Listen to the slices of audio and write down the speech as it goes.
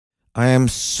I am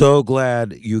so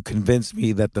glad you convinced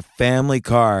me that the family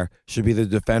car should be the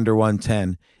Defender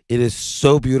 110. It is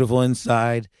so beautiful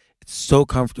inside. It's so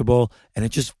comfortable, and it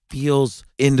just feels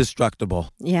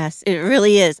indestructible. Yes, it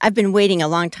really is. I've been waiting a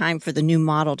long time for the new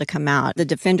model to come out. The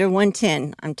Defender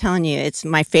 110, I'm telling you, it's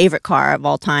my favorite car of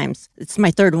all times. It's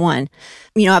my third one.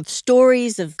 You know, I have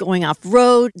stories of going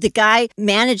off-road. The guy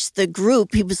managed the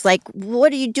group. He was like,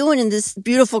 what are you doing in this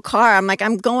beautiful car? I'm like,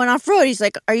 I'm going off-road. He's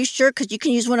like, are you sure? Because you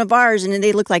can use one of ours. And then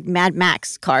they look like Mad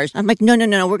Max cars. I'm like, no,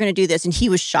 we're going to do this. And he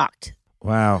was shocked.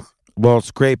 Wow. Well,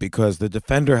 it's great because the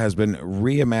Defender has been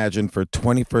reimagined for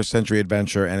 21st century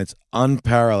adventure, and its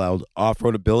unparalleled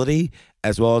off-road ability,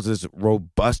 as well as its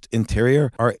robust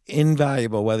interior, are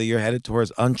invaluable whether you're headed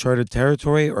towards uncharted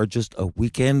territory or just a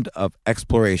weekend of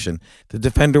exploration. The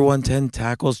Defender 110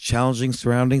 tackles challenging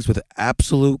surroundings with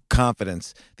absolute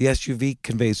confidence. The SUV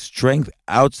conveys strength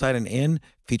outside and in,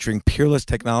 featuring peerless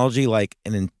technology like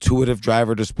an intuitive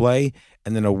driver display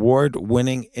and an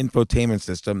award-winning infotainment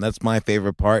system. That's my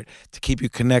favorite part, to keep you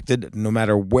connected no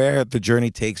matter where the journey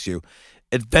takes you.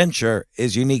 Adventure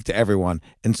is unique to everyone,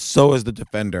 and so is the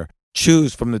Defender.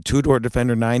 Choose from the two-door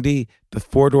Defender 90, the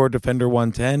four-door Defender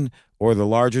 110, or the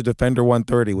larger Defender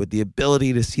 130 with the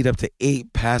ability to seat up to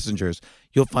 8 passengers.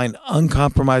 You'll find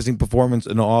uncompromising performance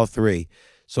in all three.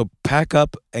 So pack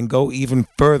up and go even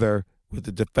further with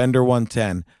the Defender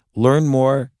 110. Learn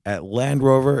more at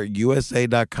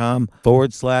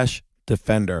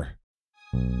LandRoverUSA.com/Defender.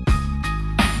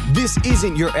 This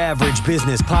isn't your average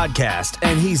business podcast,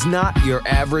 and he's not your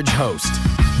average host.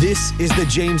 This is the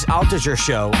James Altucher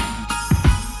Show.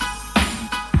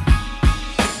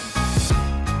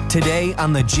 Today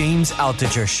on the James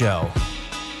Altucher Show.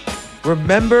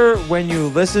 Remember when you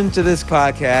listen to this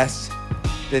podcast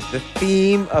that the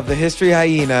theme of the History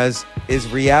Hyenas is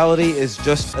reality is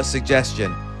just a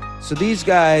suggestion. So these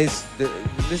guys,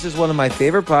 this is one of my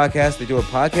favorite podcasts. They do a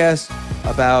podcast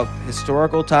about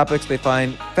historical topics they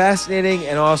find fascinating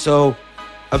and also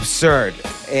absurd.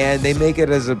 And they make it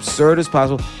as absurd as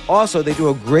possible. Also, they do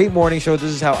a great morning show.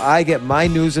 This is how I get my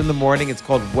news in the morning. It's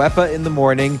called Wepa in the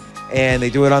Morning, and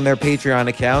they do it on their Patreon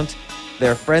account.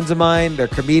 They're friends of mine. They're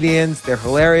comedians. They're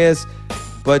hilarious.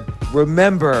 But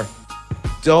remember,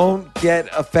 don't get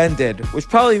offended, which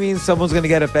probably means someone's going to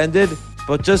get offended,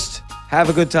 but just have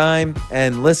a good time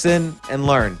and listen and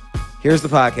learn. Here's the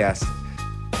podcast.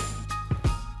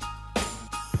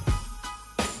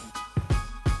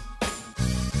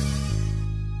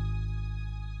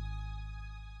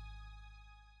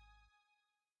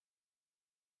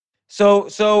 So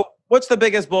what's the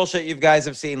biggest bullshit you guys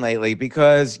have seen lately?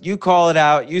 Because you call it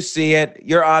out, you see it,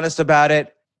 you're honest about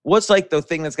it. What's like the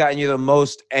thing that's gotten you the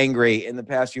most angry in the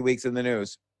past few weeks in the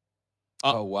news?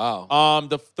 Oh, wow.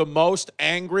 The most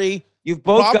angry. You've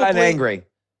both gotten angry.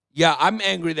 Yeah, I'm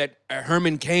angry that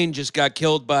Herman Cain just got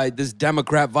killed by this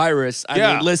Democrat virus. I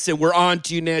mean, listen, we're on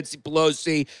to you, Nancy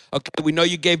Pelosi. Okay, we know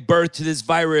you gave birth to this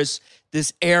virus,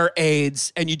 this air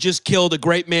AIDS, and you just killed a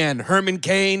great man. Herman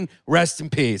Cain, rest in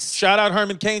peace. Shout out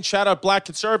Herman Cain. Shout out Black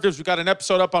Conservatives. We got an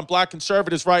episode up on Black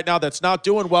Conservatives right now that's not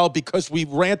doing well because we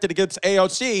ranted against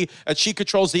AOC and she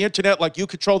controls the internet like you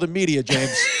control the media,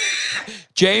 James.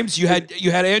 James, you had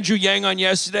Andrew Yang on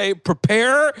yesterday.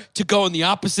 Prepare to go in the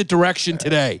opposite direction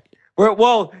today.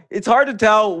 Well, it's hard to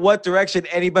tell what direction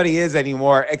anybody is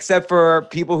anymore, except for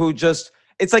people who just,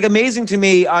 it's like amazing to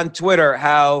me on Twitter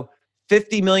how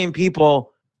 50 million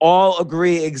people all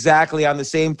agree exactly on the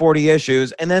same 40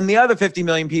 issues. And then the other 50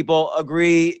 million people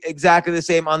agree exactly the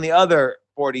same on the other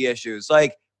 40 issues.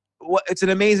 Like, it's an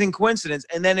amazing coincidence.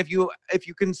 And then if you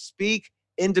can speak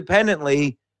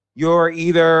independently, you're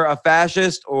either a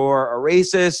fascist or a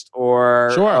racist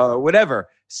or whatever.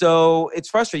 So it's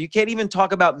frustrating. You can't even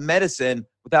talk about medicine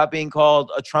without being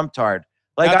called a Trump tard.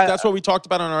 Like that's what we talked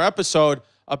about on our episode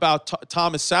about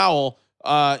Thomas Sowell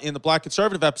in the Black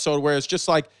Conservative episode, where it's just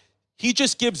like he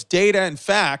just gives data and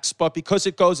facts, but because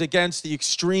it goes against the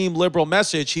extreme liberal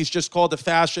message, he's just called a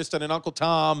fascist and an Uncle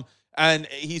Tom, and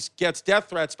he gets death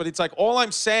threats. But it's like, all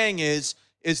I'm saying is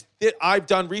that I've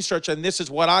done research and this is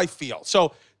what I feel.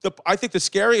 So I think the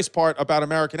scariest part about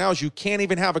America now is you can't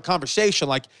even have a conversation.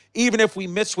 Like, even if we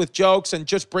miss with jokes and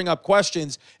just bring up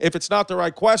questions, if it's not the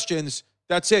right questions,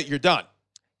 that's it. You're done.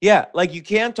 Yeah, like you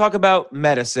can't talk about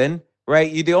medicine,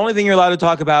 right? The only thing you're allowed to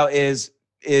talk about is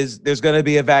there's going to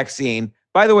be a vaccine.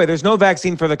 By the way, there's no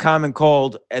vaccine for the common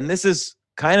cold, and this is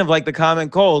kind of like the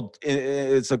common cold.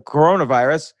 It's a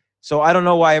coronavirus, so I don't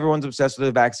know why everyone's obsessed with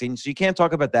the vaccine. So you can't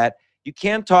talk about that. You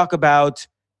can't talk about,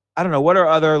 I don't know, what are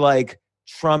other like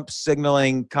Trump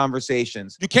signaling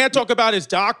conversations. You can't talk about his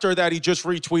doctor that he just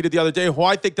retweeted the other day, who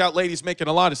I think that lady's making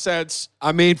a lot of sense.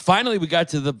 I mean, finally we got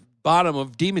to bottom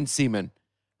of demon semen.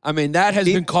 I mean, that has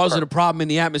been causing a problem in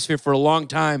the atmosphere for a long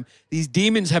time. These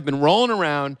demons have been rolling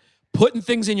around, putting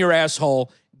things in your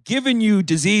asshole, giving you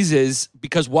diseases,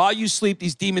 because while you sleep,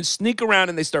 these demons sneak around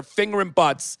and they start fingering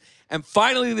butts. And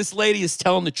finally, this lady is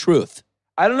telling the truth.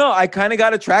 I don't know. I kind of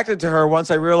got attracted to her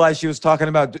once I realized she was talking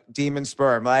about demon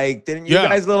sperm. Like, didn't you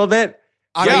guys a little bit?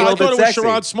 I thought it was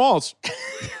Sherrod Smalls.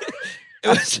 It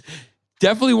was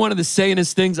definitely one of the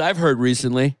sanest things I've heard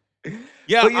recently.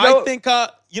 Yeah, I think,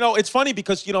 it's funny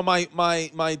because,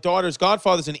 my daughter's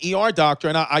godfather's an ER doctor,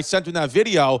 and I sent him that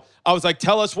video. I was like,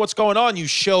 tell us what's going on, you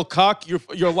shill cuck.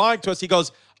 You're lying to us. He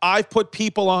goes, I've put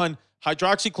people on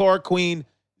hydroxychloroquine,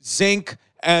 zinc,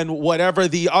 and whatever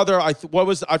the other, I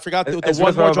forgot the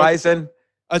one more drug.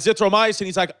 Azithromycin.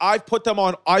 He's like, I've put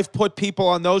people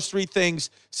on those 3 things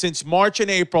since March and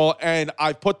April, and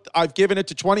I've given it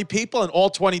to 20 people, and all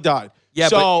 20 died. Yeah,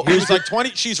 so he's like 20.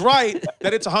 She's right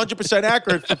that it's 100%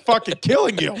 accurate for fucking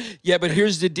killing you. Yeah, but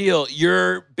here's the deal.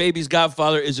 Your baby's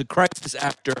godfather is a crisis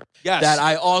actor that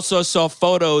I also saw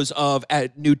photos of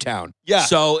at Newtown. Yeah.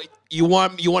 So you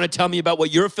want to tell me about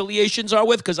what your affiliations are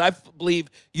with? Because I believe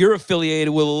you're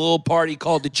affiliated with a little party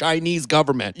called the Chinese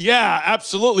government. Yeah,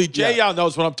 absolutely. Jay Yow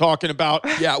knows what I'm talking about.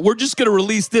 Yeah, we're just going to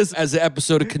release this as an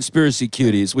episode of Conspiracy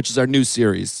Cuties, which is our new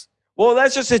series. Well,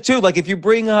 that's just it too. Like if you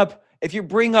bring up,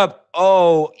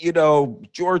 oh,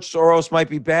 George Soros might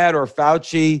be bad or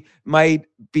Fauci might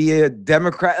be a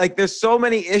Democrat. Like there's so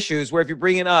many issues where if you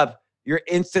bring it up, you're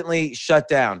instantly shut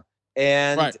down.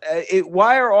 And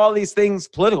why are all these things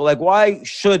political? Like why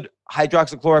should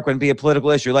hydroxychloroquine be a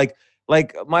political issue? Like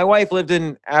my wife lived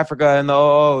in Africa in the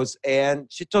OOs, and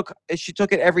she took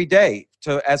it every day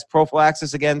as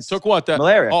prophylaxis against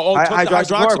malaria.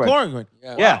 Hydroxychloroquine.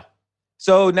 Yeah.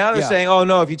 So now they're saying, oh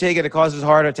no, if you take it, it causes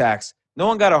heart attacks. No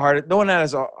one had a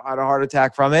heart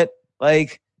attack from it.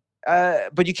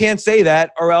 But you can't say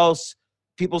that, or else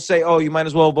people say, oh, you might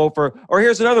as well vote for. Or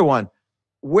here's another one.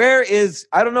 I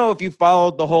don't know if you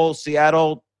followed the whole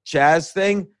Seattle Chaz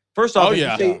thing. First off,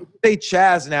 if you say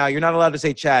Chaz now, you're not allowed to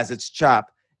say Chaz. It's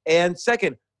Chop. And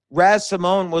second, Raz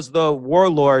Simone was the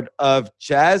warlord of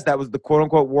Chaz. That was the quote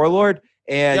unquote warlord.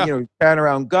 And he ran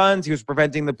around guns. He was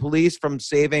preventing the police from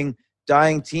saving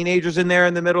dying teenagers in there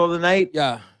in the middle of the night.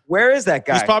 Yeah. Where is that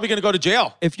guy? He's probably going to go to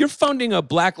jail. If you're funding a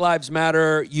Black Lives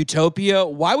Matter utopia,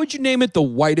 why would you name it the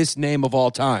whitest name of all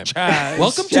time? Chaz.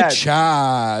 Welcome to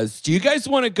Chaz. Do you guys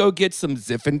want to go get some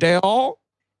Zinfandel?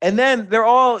 And then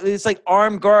it's like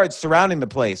armed guards surrounding the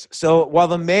place. So while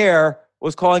the mayor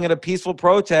was calling it a peaceful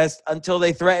protest until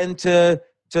they threatened to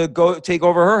go take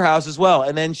over her house as well.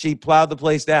 And then she plowed the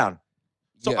place down.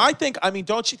 So I think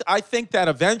that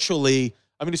eventually,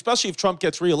 especially if Trump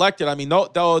gets reelected,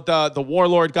 the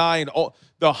warlord guy and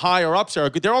the higher ups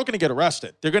they're all going to get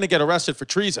arrested. They're going to get arrested for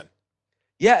treason.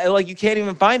 Yeah, like you can't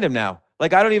even find him now.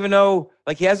 Like I don't even know.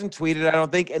 Like he hasn't tweeted, I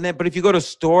don't think. But if you go to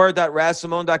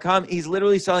store.razsimone.com, he's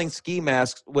literally selling ski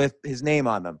masks with his name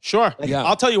on them. Sure.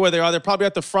 I'll tell you where they are. They're probably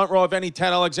at the front row of any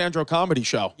Ted Alexandro comedy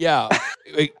show. Yeah.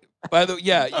 By the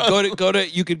way,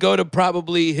 you could go to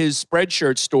probably his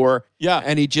Spreadshirt store. Yeah.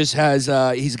 And he just has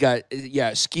he's got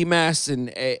ski masks and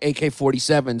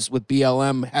AK-47s with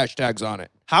BLM hashtags on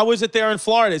it. How is it there in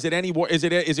Florida? Is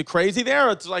it crazy there?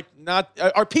 Or it's like not.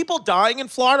 Are people dying in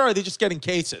Florida, or are they just getting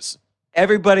cases?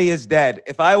 Everybody is dead.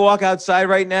 If I walk outside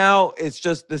right now, it's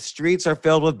just the streets are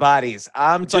filled with bodies.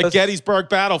 It's like Gettysburg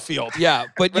battlefield. Yeah,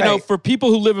 but you know, for people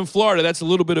who live in Florida, that's a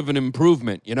little bit of an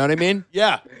improvement. You know what I mean?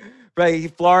 Yeah.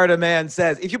 Right. Florida man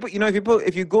says if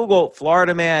you Google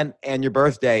Florida man and your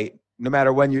birthday, no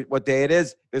matter what day it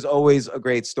is, there's always a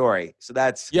great story. So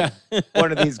that's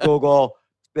one of these Google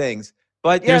things.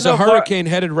 But there's a hurricane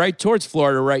headed right towards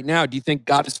Florida right now. Do you think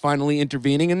God is finally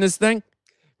intervening in this thing?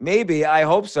 Maybe. I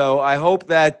hope so. I hope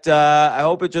that I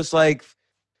hope it just like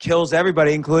kills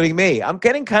everybody, including me. I'm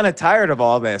getting kind of tired of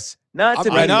all this. Not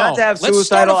to have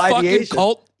suicidal ideation.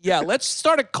 Cult. Yeah, let's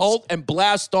start a cult and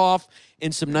blast off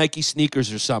in some Nike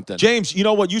sneakers or something. James, you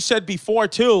know what you said before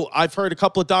too? I've heard a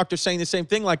couple of doctors saying the same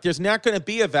thing. Like, there's not going to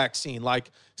be a vaccine. Like,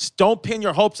 don't pin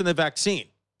your hopes in the vaccine.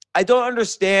 I don't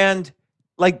understand.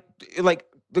 Like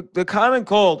the common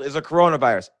cold is a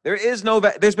coronavirus. There is no.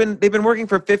 They've been working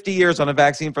for 50 years on a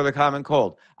vaccine for the common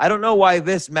cold. I don't know why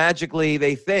this magically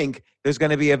they think there's going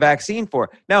to be a vaccine for.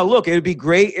 Now, look, it would be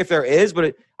great if there is,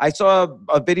 but I saw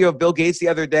a video of Bill Gates the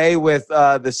other day with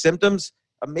the symptoms.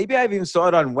 Maybe I even saw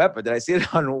it on WEPA. Did I see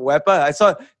it on WEPA?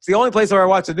 It's the only place where I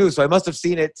watch the news, so I must have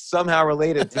seen it somehow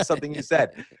related to something you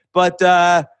said. But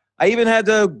I even had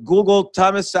to Google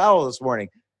Thomas Sowell this morning.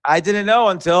 I didn't know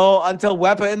until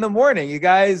WEPA in the morning. You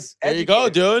guys, there you go,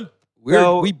 dude.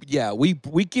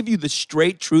 We give you the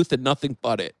straight truth and nothing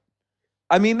but it.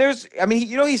 I mean,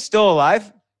 he's still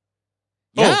alive.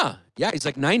 Yeah. Yeah, he's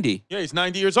like 90. Yeah, he's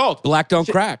 90 years old. Black don't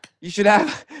crack. You should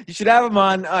have him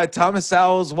on Thomas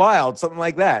Sowell's Wild, something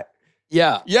like that.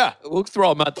 Yeah. Yeah. We'll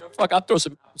throw him out there. Fuck, I'll throw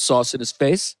some sauce in his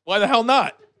face. Why the hell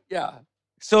not? Yeah.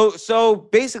 So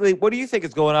basically, what do you think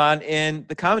is going on in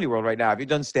the comedy world right now? Have you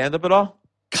done stand-up at all?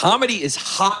 Comedy is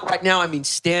hot right now. I mean,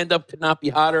 stand-up could not be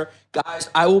hotter. Guys,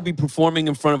 I will be performing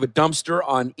in front of a dumpster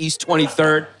on East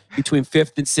 23rd between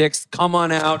 5th and 6th. Come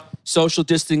on out. Social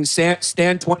distancing.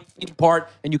 Stand 20 feet apart,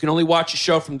 and you can only watch a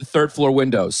show from the third floor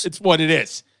windows. It's what it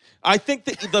is. I think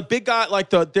that the big guy, like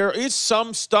there is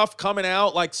some stuff coming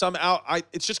out, like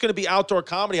it's just going to be outdoor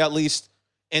comedy at least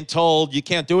until you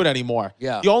can't do it anymore.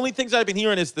 Yeah. The only things I've been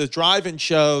hearing is the drive-in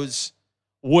shows,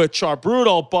 which are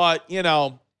brutal, but, you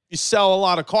know, you sell a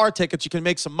lot of car tickets, you can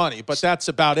make some money, but that's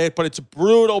about it. But it's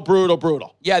brutal, brutal,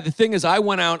 brutal. Yeah, the thing is, I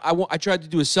went out, I tried to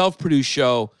do a self-produced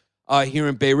show here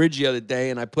in Bay Ridge the other day,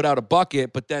 and I put out a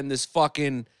bucket, but then this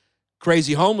fucking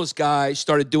crazy homeless guy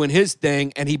started doing his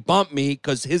thing, and he bumped me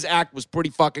because his act was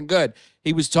pretty fucking good.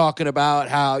 He was talking about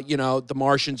how, you know, the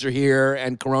Martians are here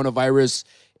and coronavirus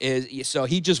is, so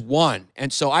he just won.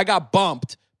 And so I got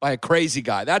bumped by a crazy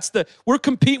guy. We're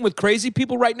competing with crazy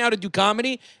people right now to do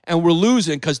comedy, and we're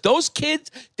losing because those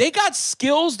kids, they got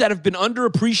skills that have been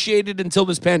underappreciated until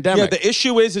this pandemic. Yeah, the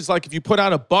issue is like if you put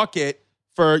out a bucket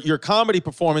for your comedy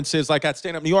performances, like at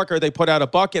Stand Up New Yorker, they put out a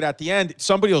bucket at the end,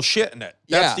 somebody will shit in it.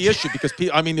 That's the issue because,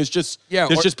 I mean, there's just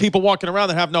people walking around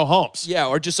that have no homes. Yeah,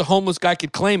 or just a homeless guy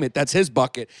could claim it. That's his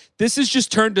bucket. This has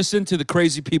just turned us into the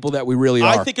crazy people that we really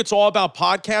are. I think it's all about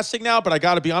podcasting now, but I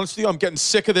got to be honest with you, I'm getting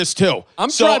sick of this too.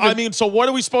 So what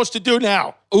are we supposed to do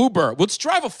now? Uber. Let's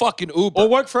drive a fucking Uber. Or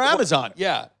work for Amazon.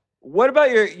 Yeah. What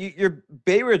about your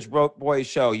Bay Ridge Boys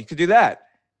show? You could do that.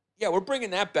 Yeah, we're bringing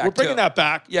that back. We're bringing that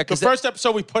back. Yeah, the first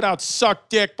episode we put out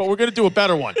sucked dick, but we're going to do a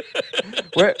better one.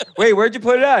 Where'd you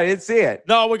put it out? I didn't see it.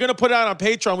 No, we're going to put it out on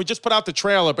Patreon. We just put out the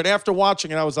trailer, but after watching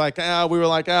it, I was like,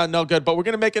 no good. But we're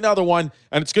going to make another one,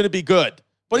 and it's going to be good.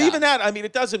 But even that, I mean,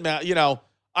 it doesn't matter. You know,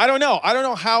 I don't know. I don't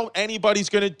know how anybody's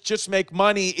going to just make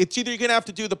money. It's either you're going to have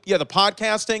to do the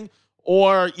podcasting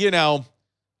or, you know,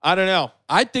 I don't know.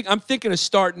 I'm thinking of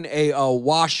starting a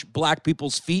wash black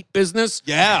people's feet business.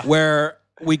 Yeah. Where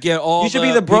we get all. You should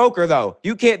be the broker, though.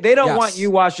 You can't. They don't want you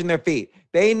washing their feet.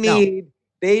 They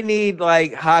need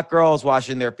like hot girls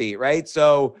washing their feet, right?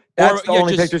 So that's the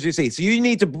only pictures you see. So you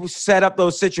need to set up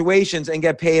those situations and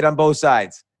get paid on both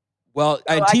sides. Well,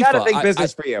 so Antifa, I got a big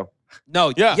business for you.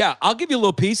 No, yeah, I'll give you a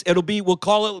little piece. We'll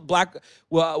call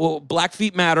it Black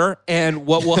Feet Matter, and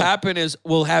what will happen is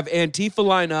we'll have Antifa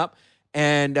line up.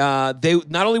 And they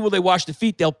not only will they wash the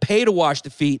feet, they'll pay to wash the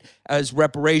feet as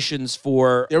reparations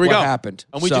for what happened.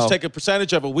 And we just take a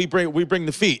percentage of it. We bring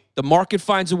the feet. The market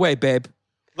finds a way, babe.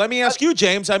 Let me ask you,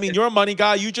 James. I mean, you're a money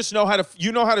guy. You just know how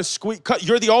to squeak.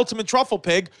 You're the ultimate truffle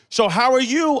pig. So how are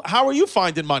you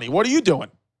finding money? What are you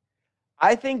doing?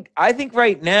 I think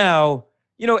right now,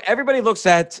 you know, everybody looks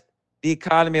at the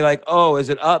economy like, oh, is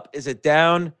it up? Is it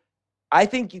down? I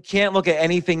think you can't look at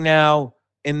anything now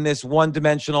in this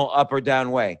one-dimensional up or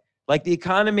down way. Like the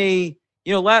economy,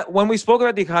 you know, when we spoke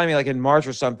about the economy like in March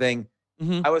or something,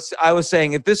 I was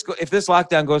saying if this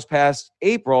lockdown goes past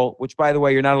April, which by the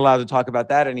way, you're not allowed to talk about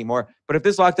that anymore, but if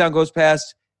this lockdown goes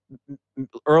past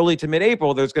early to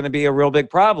mid-April, there's going to be a real big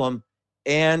problem.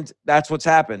 And that's what's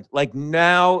happened. Like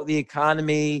now the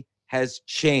economy has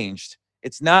changed.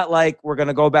 It's not like we're going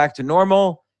to go back to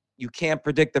normal. You can't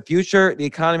predict the future. The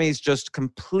economy is just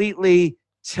completely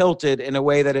tilted in a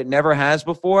way that it never has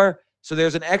before. So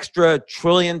there's an extra $1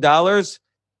 trillion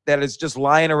that is just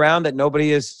lying around that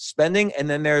nobody is spending. And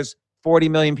then there's 40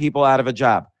 million people out of a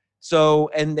job. So,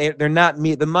 and they're not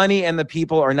the money and the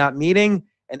people are not meeting,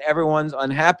 and everyone's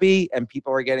unhappy and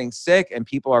people are getting sick and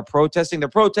people are protesting. They're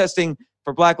protesting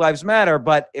for Black Lives Matter.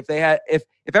 But if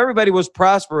everybody was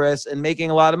prosperous and making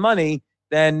a lot of money,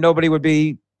 then nobody would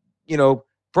be, you know,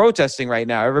 protesting right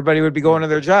now. Everybody would be going to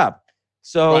their job.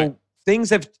 So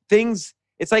things,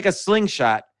 it's like a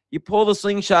slingshot. You pull the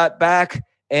slingshot back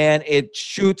and it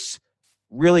shoots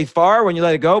really far when you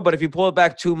let it go. But if you pull it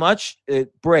back too much,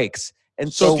 it breaks.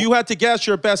 And so if you had to guess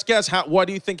your best guess, what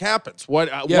do you think happens?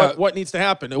 What needs to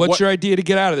happen? What's your idea to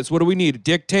get out of this? What do we need? A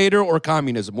dictator or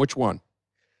communism? Which one?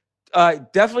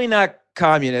 Definitely not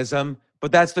communism,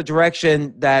 but that's the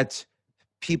direction that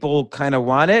people kind of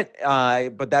want it.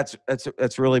 But that's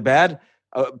really bad.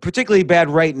 Particularly bad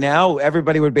right now.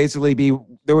 Everybody would basically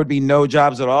there would be no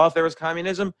jobs at all if there was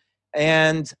communism.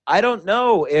 And I don't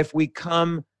know if we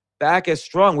come back as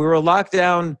strong. We were locked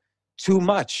down too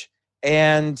much.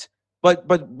 And but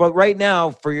right now,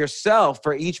 for yourself,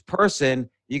 for each person,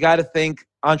 you got to think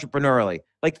entrepreneurially.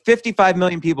 Like 55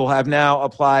 million people have now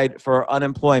applied for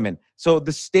unemployment. So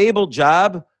the stable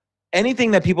job,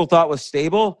 anything that people thought was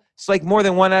stable, it's like more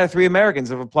than 1 out of 3 Americans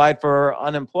have applied for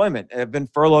unemployment, have been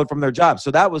furloughed from their jobs.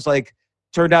 So that was like,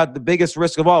 turned out the biggest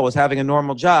risk of all was having a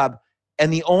normal job.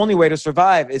 And the only way to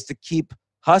survive is to keep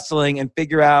hustling and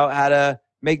figure out how to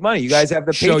make money. You guys have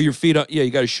the show your feet on. Yeah,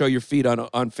 you got to show your feet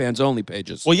on fans only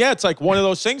pages. Well, yeah, it's like one of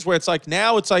those things where it's like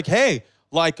now it's like, hey,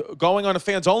 like going on a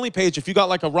fans only page, if you got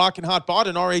like a rockin' hot bod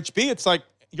in RHB, it's like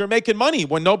you're making money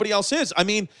when nobody else is. I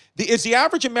mean, the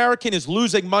average American is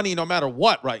losing money no matter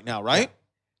what right now, right?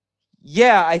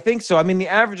 Yeah, I think so. I mean, the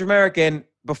average American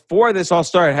before this all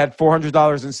started had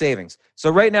 $400 in savings. So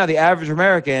right now, the average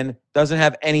American doesn't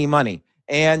have any money.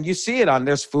 And you see it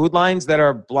there's food lines that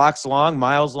are blocks long,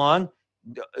 miles long.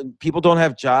 People don't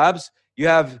have jobs. You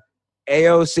have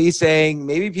AOC saying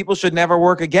maybe people should never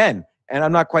work again. And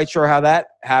I'm not quite sure how that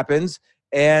happens.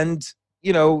 And,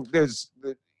 you know,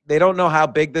 they don't know how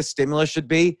big this stimulus should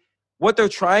be. What they're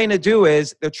trying to do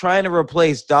is they're trying to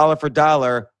replace dollar for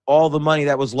dollar all the money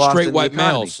that was lost. Straight white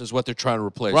males is what they're trying to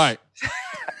replace. Right.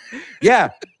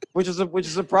 Yeah. Which is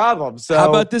a problem. So how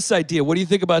about this idea? What do you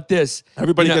think about this?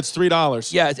 Everybody gets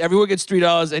 $3. Yeah, everyone gets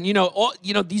 $3.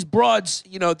 And these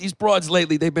broads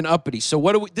lately, they've been uppity.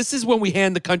 So this is when we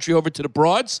hand the country over to the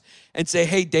broads and say,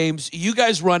 hey, dames, you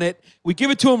guys run it. We give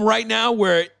it to them right now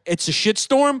where it's a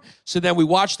shitstorm. So then we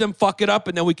watch them fuck it up,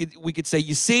 and then we could say,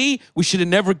 you see, we should have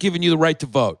never given you the right to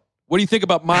vote. What do you think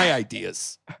about my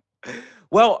ideas?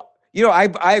 Well, you know,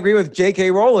 I agree with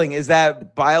J.K. Rowling is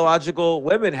that biological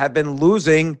women have been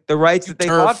losing the rights that they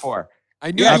fought for.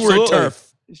 I knew you were a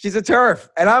turf. She's a turf,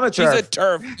 and I'm a turf. She's a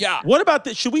turf, yeah. What about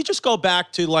this? Should we just go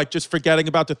back to like just forgetting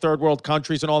about the third world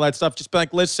countries and all that stuff? Just be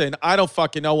like, listen, I don't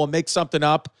fucking know. We'll make something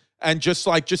up and just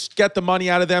get the money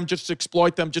out of them, just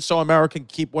exploit them, just so America can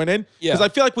keep winning. Yeah. Because I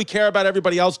feel like we care about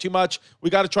everybody else too much. We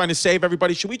got to try to save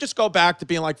everybody. Should we just go back to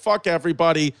being like, fuck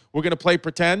everybody? We're going to play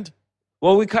pretend?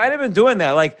 Well, we kind of been doing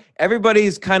that. Like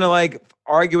everybody's kind of like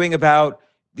arguing about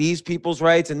these people's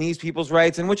rights and these people's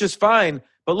rights, and which is fine.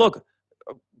 But look,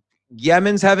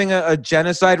 Yemen's having a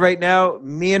genocide right now.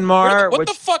 Myanmar. What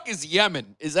the fuck is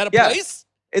Yemen? Is that a place?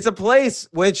 It's a place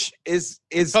which is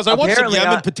because I want some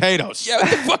Yemen potatoes. Yeah, what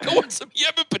the fuck? I want some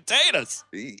Yemen potatoes.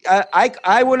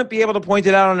 I wouldn't be able to point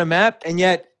it out on a map, and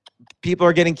yet people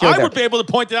are getting killed. I would be able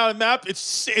to point it out on a map.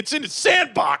 It's in a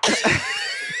sandbox.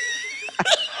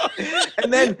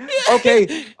 And then,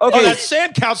 okay. Oh, that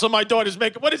sand council my daughter's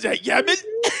making. What is that, Yemen?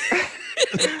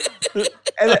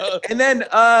 and then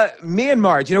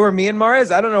Myanmar. Do you know where Myanmar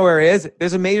is? I don't know where it is.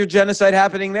 There's a major genocide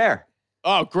happening there.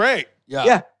 Oh, great.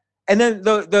 Yeah. And then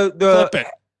the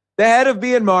head of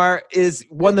Myanmar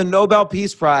won the Nobel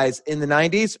Peace Prize in the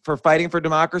 90s for fighting for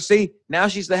democracy. Now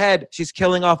she's the head. She's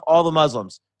killing off all the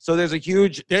Muslims. So there's a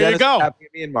huge genocide happening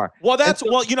in Myanmar. Well,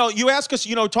 you ask us,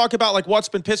 talk about like what's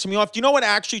been pissing me off. Do you know what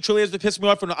actually truly has been pissing me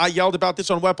off? When I yelled about this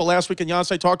on Wepa last week and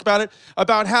Yannis, I talked about it,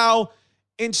 about how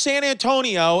in San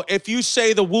Antonio, if you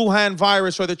say the Wuhan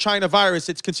virus or the China virus,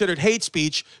 it's considered hate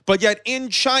speech. But yet in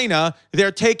China,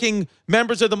 they're taking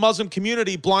members of the Muslim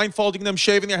community, blindfolding them,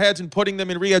 shaving their heads, and putting them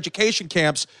in re-education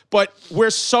camps. But we're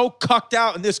so cucked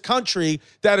out in this country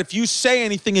that if you say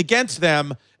anything against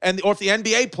them, or if the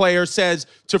NBA player says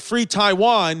to free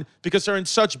Taiwan because they're in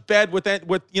such bed with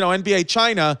NBA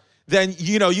China, then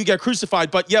you get crucified.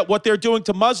 But yet what they're doing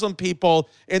to Muslim people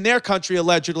in their country,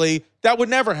 allegedly, that would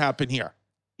never happen here.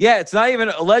 Yeah, it's not even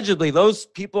allegedly. Those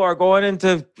people are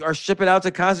are shipping out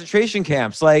to concentration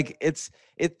camps. Like it's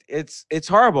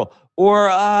horrible. Or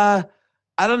I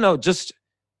don't know, just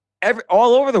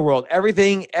all over the world,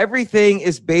 everything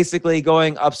is basically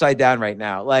going upside down right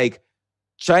now. Like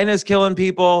China's killing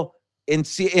people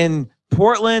in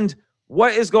Portland.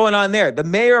 What is going on there? The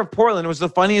mayor of Portland was the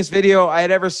funniest video I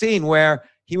had ever seen, where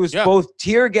he was both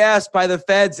tear gassed by the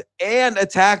feds and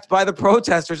attacked by the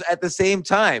protesters at the same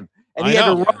time. And he had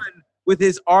to run with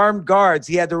his armed guards.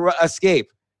 He had to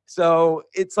escape. So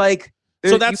it's like...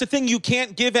 So that's the thing. You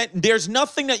can't give it. There's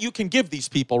nothing that you can give these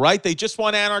people, right? They just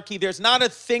want anarchy. There's not a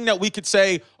thing that we could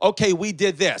say, okay, we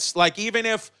did this. Like, even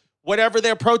if whatever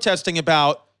they're protesting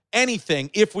about, anything,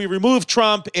 if we remove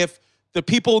Trump, if the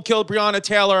people who killed Breonna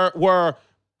Taylor were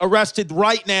arrested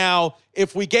right now,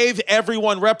 if we gave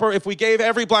everyone if we gave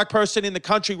every black person in the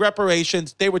country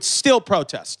reparations, they would still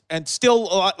protest and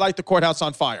still light the courthouse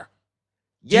on fire.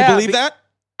 Do you believe that?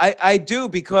 I do,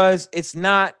 because it's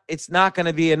not going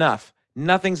to be enough.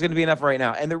 Nothing's going to be enough right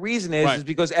now. And the reason is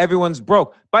because everyone's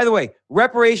broke. By the way,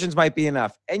 reparations might be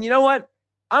enough. And you know what?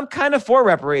 I'm kind of for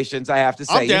reparations, I have to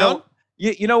say. I'm down.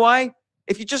 You know why?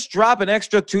 if you just drop an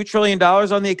extra $2 trillion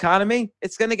on the economy,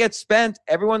 it's going to get spent.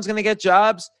 Everyone's going to get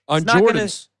jobs. On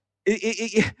Jordans.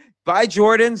 Buy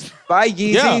Jordans, buy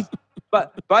Yeezy. Yeah.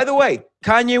 But by the way,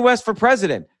 Kanye West for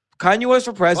president. Kanye West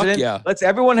for president. Yeah. Let's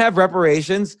everyone have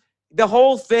reparations. The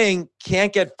whole thing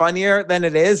can't get funnier than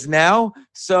it is now.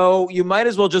 So you might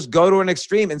as well just go to an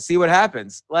extreme and see what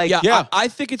happens. Like, I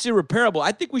think it's irreparable.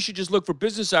 I think we should just look for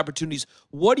business opportunities.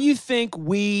 What do you think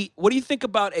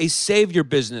about a savior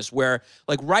business where,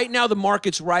 like, right now the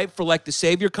market's ripe for, like, the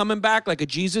savior coming back, like a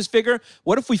Jesus figure?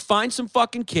 What if we find some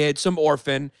fucking kid, some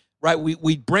orphan, right?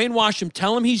 We brainwash him,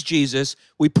 tell him he's Jesus.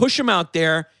 We push him out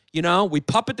there, you know, we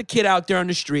puppet the kid out there on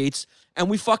the streets, and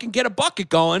we fucking get a bucket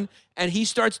going, and he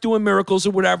starts doing miracles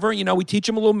or whatever. You know, we teach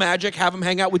him a little magic, have him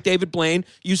hang out with David Blaine,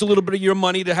 use a little bit of your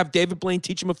money to have David Blaine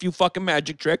teach him a few fucking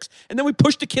magic tricks, and then we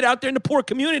push the kid out there in the poor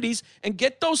communities and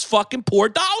get those fucking poor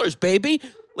dollars, baby.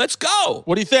 Let's go.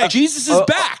 What do you think? Jesus is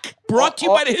back. Brought to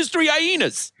you by the History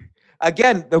Hyenas.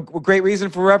 Again, the great reason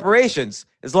for reparations.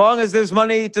 As long as there's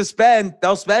money to spend,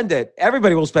 they'll spend it.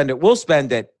 Everybody will spend it. We'll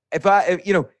spend it. If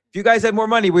you guys had more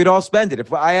money, we'd all spend it.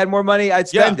 If I had more money, I'd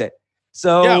spend it.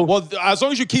 So yeah, well, as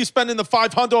long as you keep spending the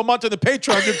 $500 a month in the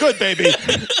Patreon, you're good, baby.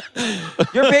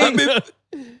 You're paying.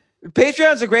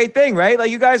 Patreon's a great thing, right? Like,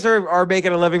 you guys are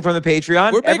making a living from the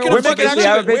Patreon. We're making a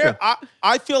living.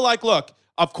 I feel like, look,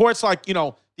 of course, like, you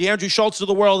know, the Andrew Schultz of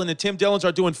the world and the Tim Dillons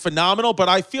are doing phenomenal, but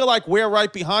I feel like we're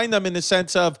right behind them in the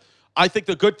sense of, I think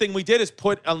the good thing we did is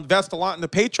invest a lot in the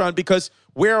Patreon because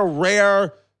we're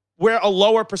a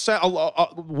lower percent,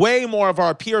 way more of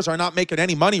our peers are not making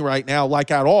any money right now,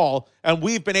 like at all. And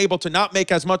we've been able to not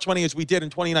make as much money as we did in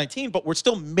 2019, but we're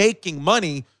still making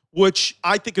money, which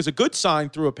I think is a good sign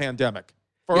through a pandemic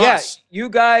for us. You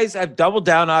guys have doubled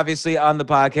down, obviously, on the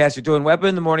podcast. You're doing Weapon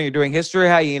in the Morning. You're doing History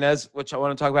Hyenas, which I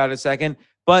want to talk about in a second.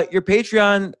 But your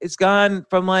Patreon, it's gone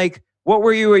from, like, what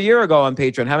were you a year ago on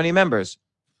Patreon? How many members?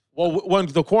 Well, when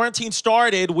the quarantine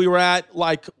started, we were at,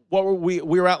 like, what were we?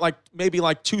 We were at, like, maybe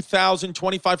like 2,000,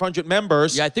 2,500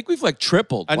 members. Yeah, I think we've, like,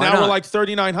 tripled. And now we're like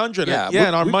 3,900. Yeah,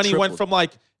 and our money tripled. went from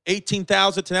like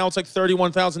 18,000 to now it's like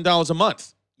 $31,000 a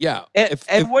month. Yeah.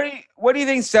 And what do you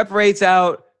think separates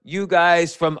out you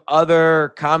guys from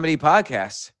other comedy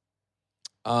podcasts?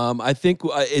 I think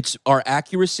it's our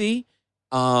accuracy.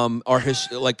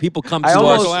 Like, people come to us. I us.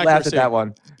 almost laughed at that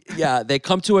one. Yeah, they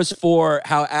come to us for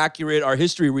how accurate our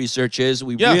history research is.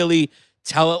 We really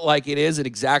tell it like it is and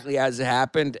exactly as it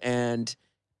happened. And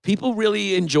people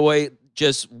really enjoy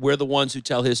we're the ones who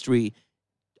tell history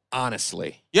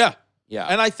honestly. Yeah. Yeah.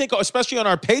 And I think especially on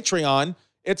our Patreon,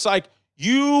 it's like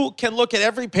you can look at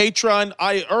every Patreon.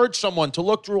 I urge someone to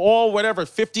look through all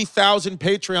 50,000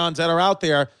 Patreons that are out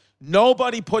there.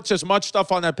 Nobody puts as much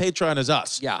stuff on that Patreon as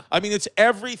us. Yeah. I mean, it's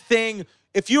everything.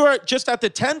 If you are just at the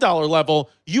 $10 level,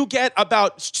 you get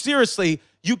about 30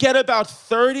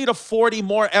 to 40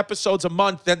 more episodes a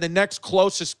month than the next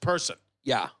closest person.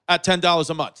 Yeah. At $10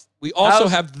 a month. We also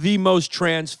have the most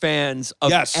trans fans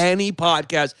of any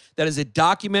podcast. That is a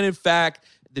documented fact.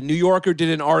 The New Yorker did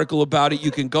an article about it.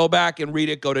 You can go back and read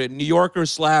it. Go to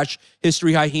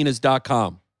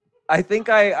NewYorker/historyhyenas.com. I think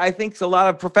a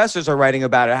lot of professors are writing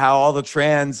about it, how all the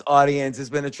trans audience has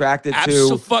been attracted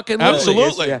to.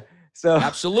 Absolutely. Yeah. So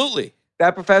absolutely.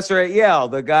 That professor at Yale,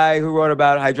 the guy who wrote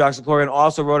about hydroxychloroquine,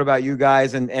 also wrote about you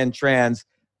guys and trans.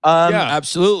 Yeah,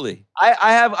 absolutely.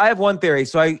 I have one theory.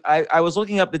 So I was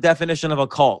looking up the definition of a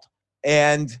cult,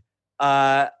 and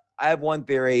I have one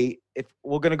theory. If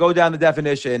we're going to go down the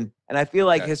definition, and I feel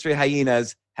like History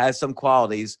Hyenas has some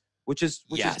qualities, which is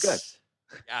good.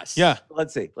 Yes. Yeah.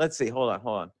 Let's see. Hold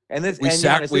on. And this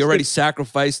we already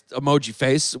sacrificed emoji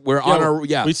face. We're on our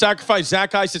We sacrificed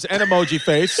Zach Isis and emoji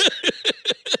face.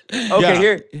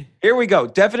 Okay, here we go.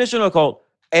 Definition of a cult: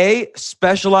 A,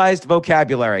 specialized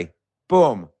vocabulary.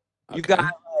 Boom. You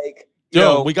got like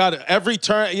we got every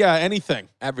turn. Yeah, anything.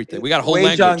 Everything. We got a whole Wei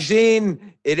language.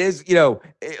 Jiangjin. It is,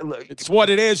 it's what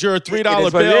it is. You're a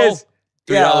 $3 bill.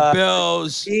 $3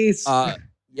 bills. Peace.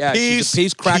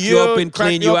 Peace. Crack you up and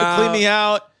clean you out. Clean me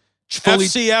out.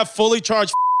 FCF, fully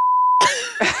charged.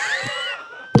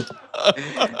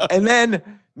 And then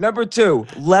number 2,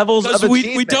 levels of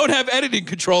achievement. We don't have editing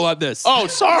control on this. Oh,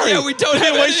 sorry. Yeah, we don't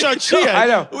have editing control. I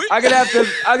know. I'm gonna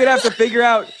have to figure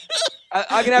out.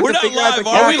 We're not live.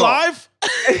 Are we live?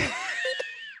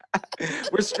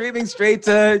 We're streaming straight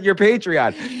to your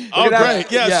Patreon.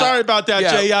 Great. Yeah, sorry about that,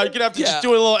 Jay Yow. You're going to have to just do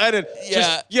a little edit.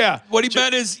 What he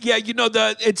meant is,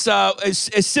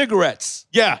 it's cigarettes.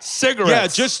 Yeah.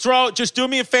 Cigarettes. Yeah, just do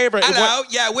me a favor. Hello.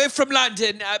 We're from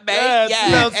London, mate.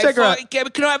 Cigarette.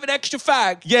 Can I have an extra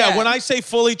fag? Yeah, when I say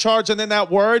fully charged and then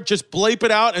that word, just bleep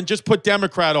it out and just put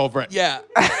Democrat over it. Yeah.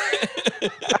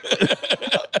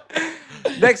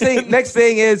 Next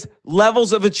thing is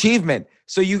levels of achievement.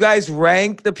 So you guys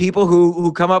rank the people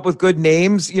who come up with good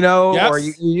names, you know, Yes. or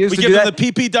you used We to give do them that.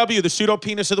 the PPW, the pseudo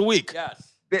penis of the week.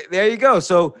 Yes. There you go.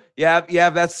 So you have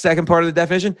that's the second part of the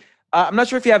definition. I'm not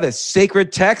sure if you have the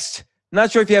sacred text. I'm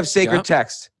not sure if you have sacred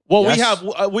text. Well, Yes.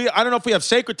 we have I don't know if we have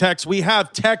sacred text. We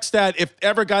have text that if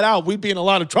ever got out, we'd be in a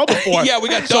lot of trouble for. Yeah, we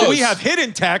got So we those. have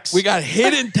hidden text. We got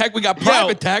hidden tech. We got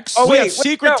private text. Oh, we wait, have wait,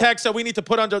 secret no. text that we need to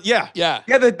put under. Yeah. Yeah.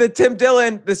 Yeah, the Tim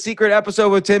Dillon, the secret episode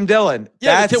with Tim Dillon.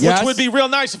 Yeah, That's, which Yes. would be real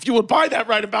nice if you would buy that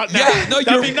right about now. Yeah, no, that'd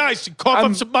you're- be nice. You cough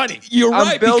up some money. You're I'm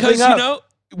right, building because up. you know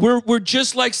we're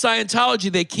just like Scientology.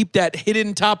 They keep that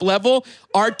hidden top level.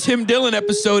 Our Tim Dillon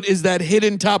episode is that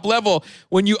hidden top level.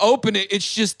 When you open it,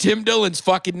 it's just Tim Dillon's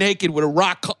fucking naked with a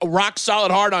rock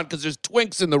solid hard on because there's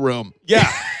twinks in the room.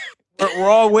 Yeah. we're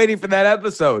all waiting for that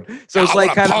episode. So it's I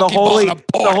like want a kind of the pokeball and a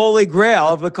boy. holy grail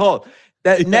of the cult.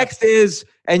 That next is,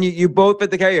 and you both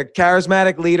fit the category,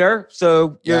 charismatic leader.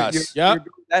 So Yes. you're doing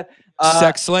that.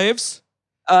 Sex slaves.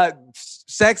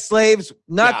 Sex slaves,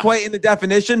 not Yeah. quite in the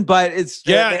definition, but it's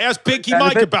Yeah. Ask Pinky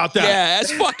Mike about that. Yeah,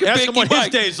 that's fucking Ask Pinky him what his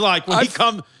Mike. day's like when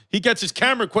he gets his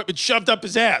camera equipment shoved up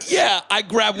his ass. Yeah, I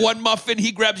grab one muffin,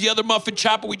 he grabs the other muffin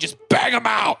chopper, we just bang them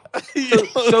out.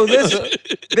 So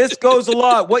this goes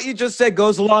along. What you just said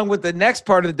goes along with the next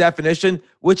part of the definition,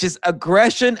 which is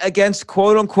aggression against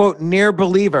quote unquote near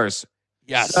believers.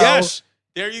 Yes. Yes.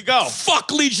 There you go. Fuck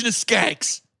Legion of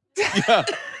Skanks. Yeah.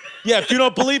 Yeah. If you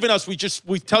don't believe in us, we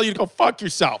tell you to go fuck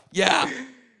yourself. Yeah.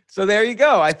 So there you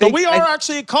go. I But think we are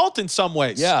actually a cult in some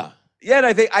ways. Yeah. Yeah,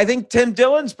 and I think Tim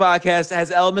Dillon's podcast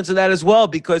has elements of that as well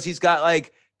because he's got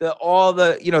like all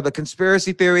the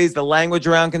conspiracy theories, the language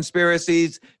around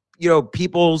conspiracies. You know,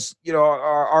 people's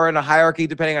are in a hierarchy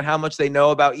depending on how much they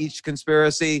know about each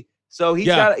conspiracy. So he's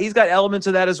got elements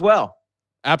of that as well.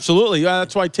 Absolutely. Yeah,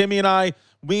 that's why Timmy and I,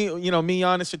 me,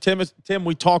 Yannis, and Tim,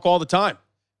 we talk all the time.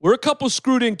 We're a couple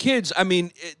screwed in kids. I mean,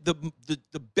 the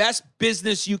best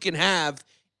business you can have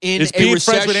in It's a being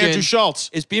recession friends with Andrew Schultz.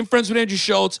 is being friends with Andrew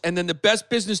Schultz, and then the best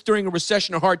business during a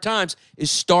recession or hard times is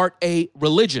start a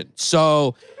religion.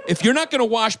 So if you're not going to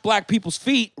wash black people's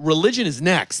feet, religion is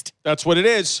next. That's what it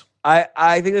is.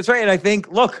 I think that's right, and I think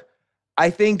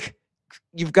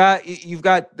you've got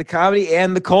the comedy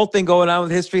and the cult thing going on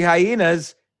with History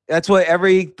Hyenas. That's what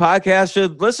every podcast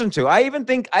should listen to. I even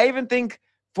think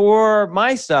for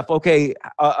my stuff,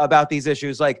 about these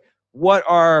issues, like what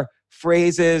are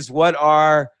phrases, what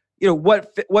are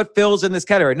what fills in this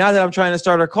category. Not that I'm trying to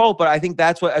start a cult, but I think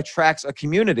that's what attracts a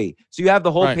community. So you have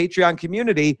the whole Patreon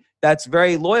community that's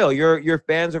very loyal. Your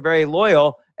fans are very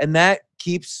loyal, and that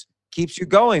keeps you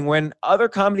going. When other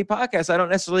comedy podcasts, I don't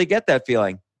necessarily get that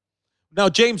feeling. Now,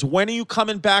 James, when are you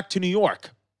coming back to New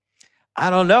York? I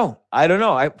don't know.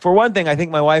 For one thing, I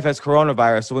think my wife has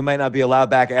coronavirus, so we might not be allowed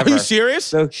back ever. Are you serious?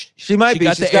 So she might be.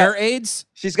 Got the air aids?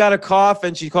 She's got a cough,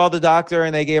 and she called the doctor,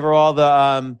 and they gave her all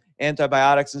the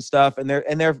antibiotics and stuff, and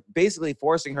they're basically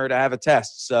forcing her to have a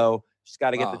test. So she's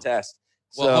got to get the test.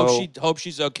 Well, So, hope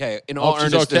she's okay. In all Hope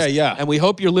she's earnestness, okay, yeah. And we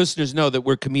hope your listeners know that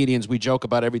we're comedians. We joke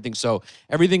about everything. So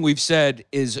everything we've said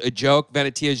is a joke.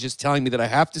 Venetia is just telling me that I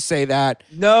have to say that.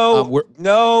 no,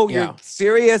 Yeah. you're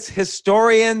serious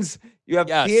historians. You have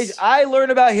Yes. PhD. I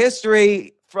learned about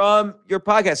history from your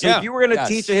podcast. So if you were going to Yes.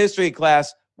 teach a history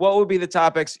class, what would be the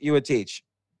topics you would teach?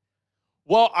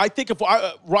 Well, I think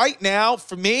right now,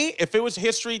 for me, if it was a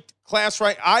history class,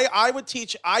 I would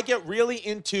teach. I get really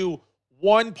into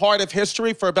one part of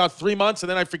history for about 3 months, and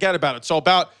then I forget about it. So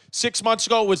about 6 months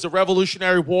ago was the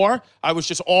Revolutionary War. I was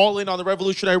just all in on the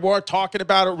Revolutionary War, talking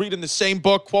about it, reading the same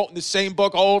book, quoting the same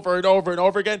book over and over and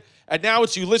over again. And now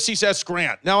it's Ulysses S.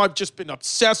 Grant. Now I've just been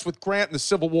obsessed with Grant and the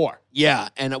Civil War. Yeah,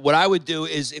 and what I would do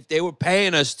is if they were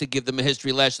paying us to give them a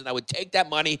history lesson, I would take that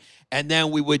money and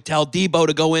then we would tell Debo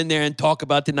to go in there and talk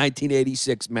about the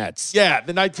 1986 Mets. Yeah,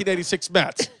 the 1986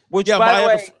 Mets. Which, Yeah, by the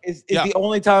my way, is the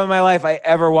only time in my life I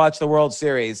ever watched the World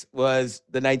Series was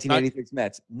the 1986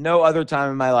 Mets. No other time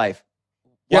in my life.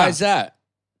 Why is that?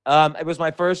 It was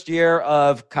my first year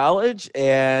of college,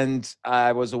 and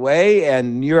I was away,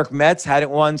 and New York Mets hadn't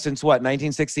won since,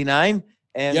 1969?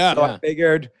 And so I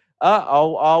figured,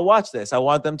 I'll watch this. I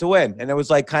want them to win. And it was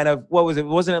like kind of, what was it?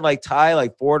 Wasn't it like tie,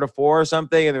 like 4-4 or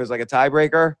something? And there was like a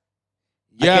tiebreaker?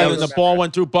 Yeah, and the ball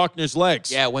went through Buckner's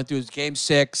legs. Yeah, it went through his game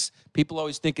 6. People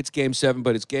always think it's game 7,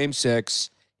 but it's game 6.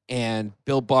 And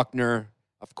Bill Buckner,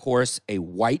 of course, a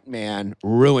white man,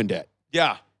 ruined it.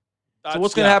 Yeah. So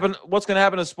what's going to happen? What's going to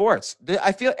happen to sports?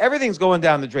 I feel everything's going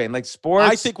down the drain. Like sports.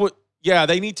 I think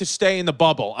they need to stay in the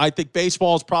bubble. I think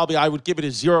baseball is probably, I would give it a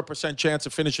 0% chance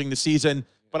of finishing the season.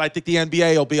 But I think the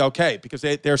NBA will be okay because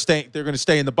they're going to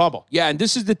stay in the bubble. Yeah, and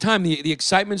this is the time the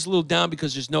excitement's a little down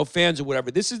because there's no fans or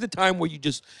whatever. This is the time where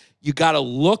you got to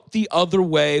look the other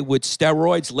way with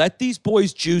steroids. Let these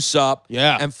boys juice up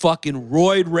and fucking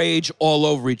roid rage all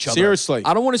over each other. Seriously.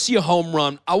 I don't want to see a home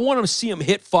run. I want to see them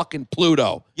hit fucking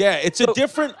Pluto. Yeah, it's a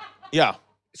different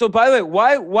So by the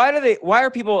way, why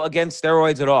are people against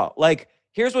steroids at all? Like,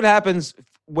 here's what happens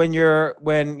when you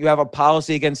have a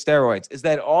policy against steroids is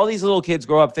that all these little kids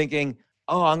grow up thinking,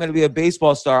 oh, I'm going to be a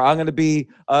baseball star. I'm going to be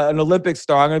an Olympic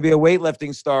star. I'm going to be a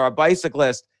weightlifting star, a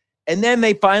bicyclist. And then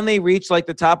they finally reach like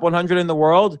the top 100 in the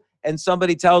world. And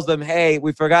somebody tells them, hey,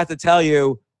 we forgot to tell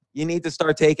you, you need to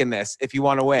start taking this if you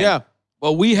want to win. Yeah.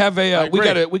 Well, we have we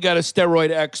got a steroid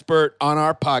expert on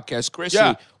our podcast,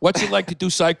 Chrissy. What's it like to do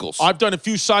cycles? I've done a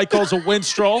few cycles of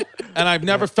Winstrol, and I've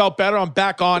never felt better. I'm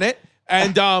back on it.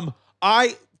 And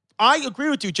I agree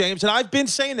with you, James, and I've been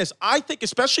saying this. I think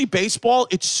especially baseball,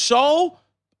 it's so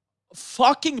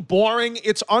fucking boring.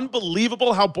 It's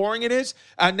unbelievable how boring it is.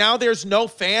 And now there's no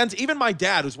fans. Even my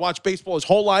dad, who's watched baseball his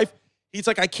whole life, he's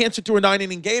like, I can't sit through a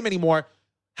 9-inning game anymore.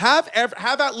 Have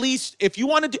at least, if you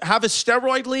want to have a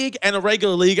steroid league and a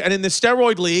regular league, and in the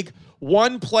steroid league,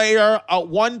 one player,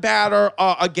 one batter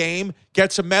a game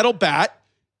gets a metal bat.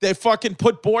 They fucking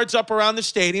put boards up around the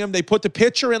stadium. They put the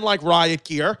pitcher in like riot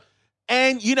gear.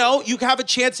 And, you have a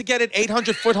chance to get an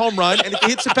 800-foot home run. And if it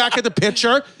hits the back of the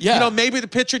pitcher, maybe the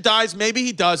pitcher dies, maybe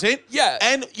he doesn't. Yeah.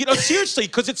 And, seriously,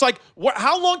 because it's like,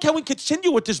 how long can we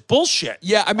continue with this bullshit?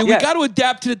 Yeah, I mean, we got to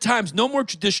adapt to the times. No more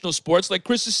traditional sports. Like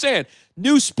Chris is saying,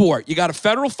 new sport. You got a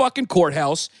federal fucking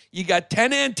courthouse. You got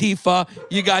 10 Antifa.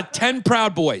 You got 10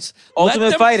 Proud Boys.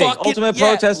 Ultimate fighting. Ultimate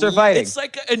protester fighting. It's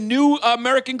like a new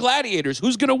American Gladiators.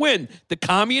 Who's going to win? The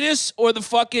communists or the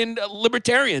fucking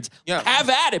libertarians? Yeah. Have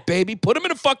at it, baby. Put them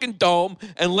in a fucking dome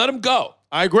and let them go.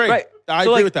 I agree. Right. I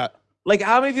agree with that. Like,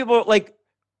 how many people, like,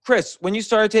 Chris, when you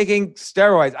started taking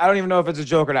steroids, I don't even know if it's a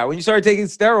joke or not. When you started taking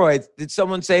steroids, did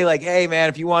someone say, like, hey, man,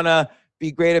 if you want to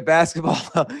be great at basketball,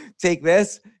 take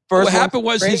this? What happened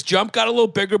was his jump got a little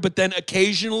bigger, but then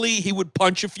occasionally he would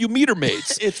punch a few meter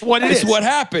mates. It's what it is. It's what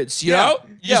happens, you know?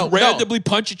 You just randomly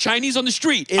punch a Chinese on the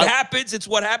street. It happens. It's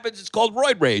what happens. It's called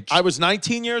roid rage. I was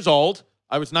 19 years old.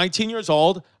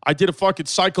 I did a fucking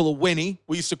cycle of Winnie.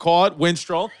 We used to call it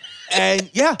Winstrol.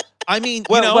 And I mean,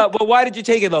 But why did you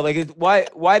take it though? Like,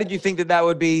 why did you think that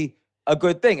would be a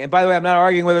good thing? And by the way, I'm not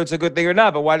arguing whether it's a good thing or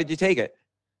not, but why did you take it?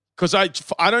 Because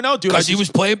I don't know, dude. Because he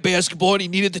was playing basketball and he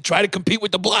needed to try to compete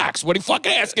with the blacks. What are you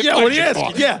fucking asking? Yeah, what are you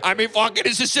asking? Yeah. I mean, fucking,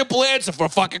 it's a simple answer for a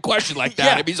fucking question like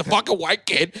that. I mean, he's a fucking white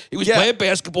kid. He was playing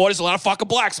basketball. There's a lot of fucking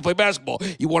blacks that play basketball.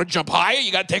 You want to jump higher?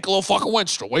 You got to take a little fucking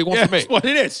Winstrol. What do you want from me? That's what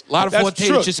it is. A lot of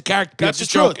Fontaine. It's just a character. That's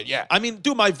just true. joking. Yeah. I mean,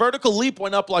 dude, my vertical leap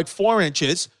went up like 4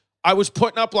 inches. I was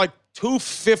putting up like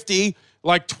 250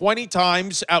 like 20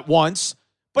 times at once.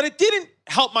 But it didn't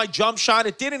help my jump shot.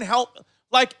 It didn't help.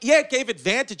 Like, it gave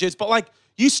advantages, but like,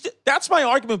 that's my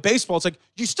argument with baseball. It's like,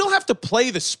 you still have to play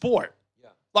the sport. Yeah.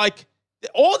 Like,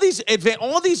 all these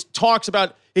talks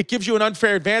about it gives you an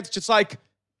unfair advantage. It's like,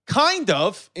 kind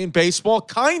of, in baseball,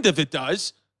 kind of it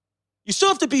does. You still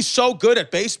have to be so good at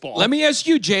baseball. Let me ask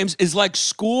you, James, is like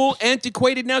school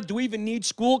antiquated now? Do we even need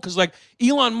school? Because like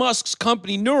Elon Musk's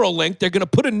company Neuralink, they're going to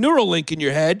put a Neuralink in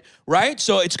your head, right?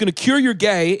 So it's going to cure your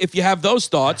gay if you have those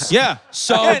thoughts. Yeah.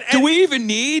 So do we even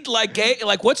need like gay?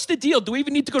 Like, what's the deal? Do we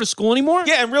even need to go to school anymore?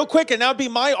 Yeah, and real quick, and that would be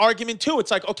my argument too. It's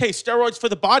like, okay, steroids for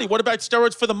the body. What about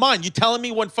steroids for the mind? You telling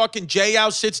me when fucking Jay Yow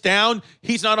sits down,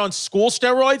 he's not on school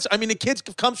steroids? I mean, the kid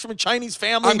comes from a Chinese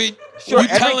family. I mean, you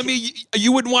telling me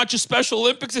you wouldn't watch a Special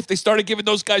Olympics if they started giving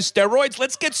those guys steroids?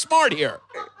 Let's get smart here.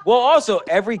 Well, also,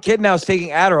 every kid now is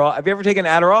taking Adderall. Have you ever taken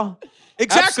Adderall?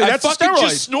 Exactly. That's I fucking steroids.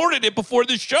 just snorted it before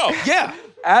the show. Yeah.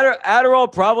 Adderall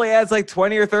probably adds like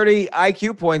 20 or 30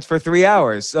 IQ points for 3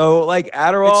 hours. So, like,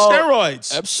 Adderall.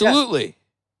 It's steroids. Absolutely.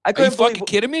 I Are you fucking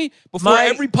kidding me? Before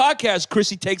every podcast,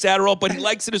 Chrissy takes Adderall, but he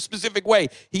likes it a specific way.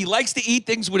 He likes to eat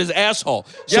things with his asshole.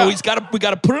 So we got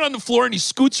to put it on the floor, and he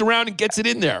scoots around and gets it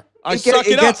in there.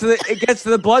 It gets to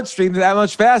the bloodstream that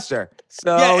much faster.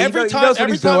 So every time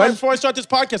before I start this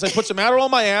podcast, I put some Adderall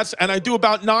on my ass, and I do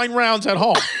about 9 rounds at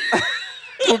home.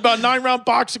 Do about 9-round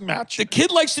boxing match. The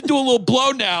kid likes to do a little blow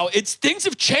now. Things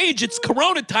have changed. It's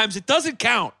Corona times. It doesn't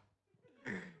count.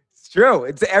 It's true.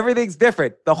 Everything's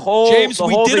different. James,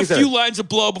 we did a few lines of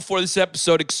blow before this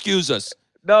episode. Excuse us.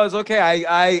 No, it's okay.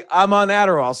 I'm on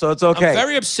Adderall, so it's okay. I'm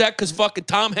very upset because fucking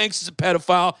Tom Hanks is a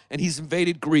pedophile and he's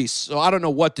invaded Greece. So I don't know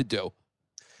what to do.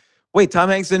 Wait, Tom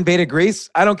Hanks invaded Greece?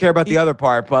 I don't care about the other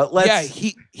part, but let's.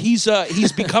 Yeah,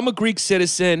 he's become a Greek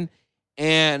citizen,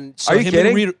 and so are you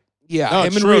kidding? Yeah, no,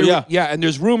 it's true, yeah, and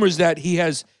there's rumors that he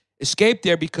has escaped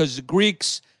there because the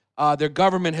Greeks, their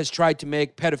government has tried to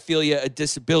make pedophilia a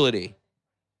disability.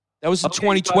 That was in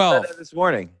 2012. This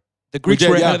morning. The Greeks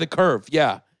were ahead of the curve.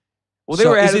 Yeah. Well, they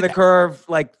were ahead of the curve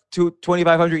like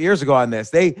 2,500 years ago on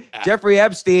this. Jeffrey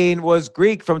Epstein was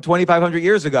Greek from 2,500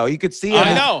 years ago. You could see him.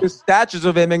 I know. There's statues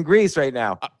of him in Greece right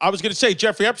now. I was going to say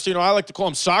Jeffrey Epstein, or I like to call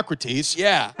him Socrates.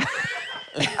 Yeah.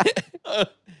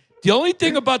 The only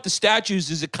thing about the statues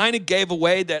is it kind of gave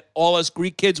away that all us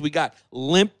Greek kids, we got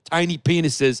limp, tiny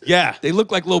penises. Yeah. They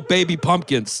look like little baby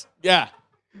pumpkins. Yeah.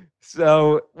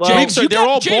 So, well, James, they're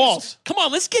all balls. Come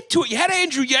on, let's get to it. You had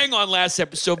Andrew Yang on last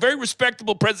episode, very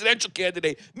respectable presidential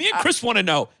candidate. Me and Chris want to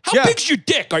know, how big's your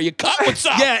dick? Are you cut? What's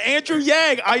up? Yeah, Andrew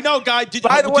Yang. I know, guy.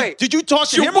 By the way, did you talk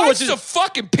to your him? Or wife's a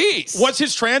fucking piece. Was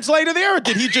his translator there, or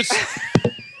did he just...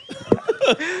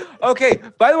 Okay,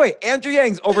 by the way, Andrew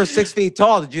Yang's over 6 feet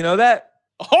tall. Did you know that?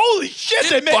 Holy shit!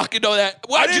 Didn't fucking know that.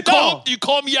 What did you call him? Do you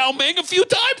call him Yao Ming a few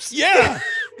times? Yeah.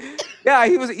 Yeah,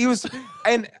 he was,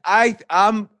 and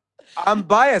I'm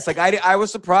biased. Like I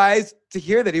was surprised to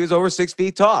hear that he was over 6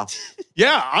 feet tall.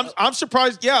 Yeah, I'm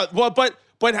surprised. Yeah, well, but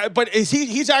is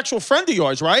he's actual friend of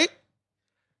yours, right?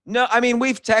 No, I mean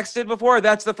we've texted before.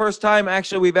 That's the first time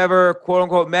actually we've ever quote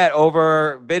unquote met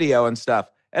over video and stuff.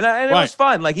 And it was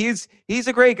fun. Like he's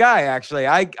a great guy actually.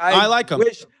 I like him.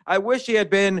 I wish he had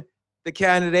been the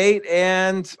candidate,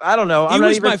 and I don't know. He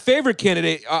was my favorite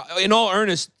candidate. In all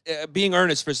earnest, being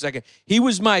earnest for a second, he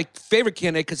was my favorite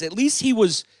candidate because at least he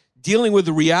was dealing with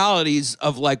the realities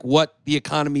of like what the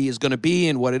economy is going to be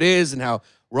and what it is and how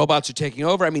robots are taking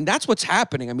over. I mean, that's what's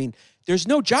happening. I mean, there's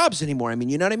no jobs anymore. I mean,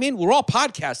 you know what I mean? We're all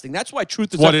podcasting. That's why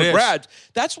truth is up for grabs.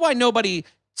 That's why nobody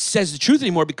says the truth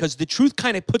anymore, because the truth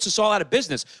kind of puts us all out of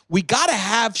business. We got to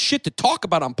have shit to talk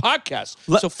about on podcasts.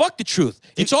 So fuck the truth.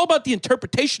 It's all about the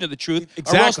interpretation of the truth.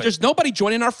 Exactly. Or else there's nobody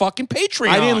joining our fucking Patreon.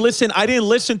 I didn't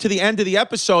listen to the end of the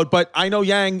episode, but I know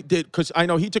Yang did, because I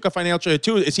know he took a financial hit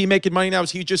too. Is he making money now?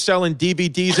 Is he just selling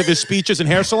DVDs of his speeches in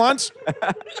hair salons?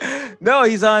 No,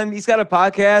 he's got a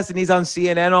podcast and he's on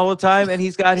CNN all the time, and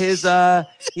he's got a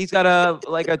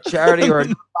charity or a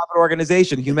nonprofit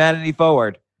organization, Humanity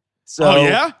Forward.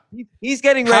 So he's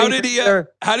getting ready.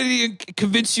 How did he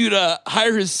convince you to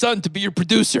hire his son to be your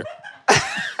producer?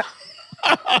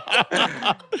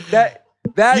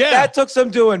 That took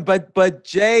some doing, but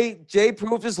Jay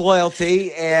proved his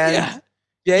loyalty, and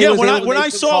Jay was when I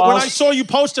saw you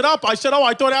post it up, I said, "Oh,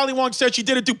 I thought Ali Wong said she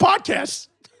didn't do podcasts."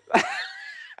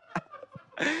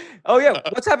 Oh yeah,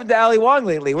 what's happened to Ali Wong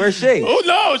lately? Where's she? Who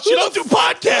knows? She don't do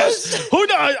podcasts. Who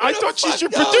knows? I thought she's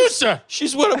your producer.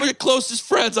 She's one of my closest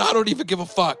friends. I don't even give a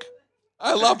fuck.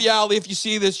 I love you, Ali. If you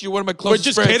see this, you're one of my closest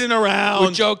friends. We're just kidding around.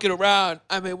 We're joking around.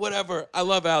 I mean, whatever. I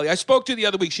love Ali. I spoke to her the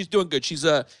other week. She's doing good. She's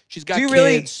got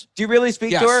kids. Do you really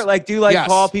speak to her? Like, do you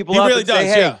call people up and say,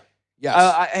 hey?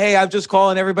 Yes. Hey, I'm just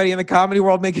calling everybody in the comedy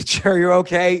world, making sure you're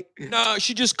okay. No,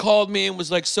 she just called me and was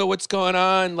like, so what's going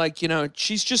on? Like, you know,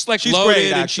 she's just like she's loaded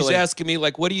great, and she's asking me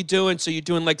like, what are you doing? So you're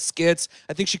doing like skits.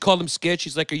 I think she called them skits.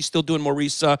 She's like, are you still doing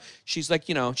Maurisa? She's like,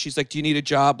 do you need a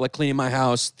job like cleaning my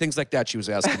house? Things like that she was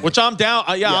asking me. Which I'm down.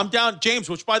 I'm down. James,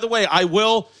 which by the way,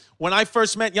 when I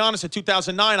first met Yannis in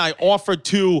 2009, I offered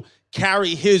to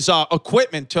carry his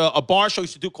equipment to a bar show he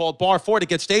used to do called Bar 4 to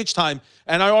get stage time.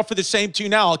 And I offer the same to you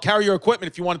now. I'll carry your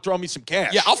equipment if you want to throw me some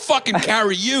cash. Yeah, I'll fucking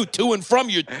carry you to and from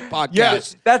your podcast. Yeah,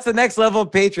 that's the next level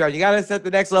of Patreon. You got to set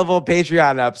the next level of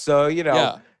Patreon up. So,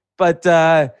 but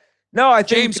no, I think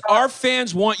James, our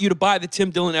fans want you to buy the Tim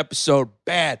Dillon episode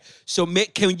bad. So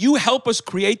can you help us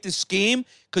create this scheme?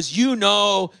 Because you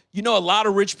know a lot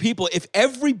of rich people. If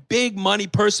every big money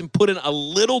person put in a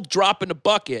little drop in the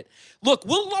bucket, look,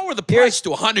 we'll lower the price to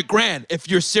 $100,000 if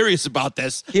you're serious about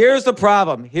this. Here's the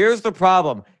problem.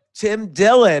 Tim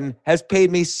Dillon has paid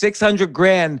me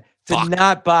 $600,000 to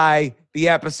not buy the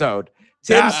episode.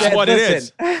 Tim said, what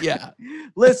listen, it is. Yeah.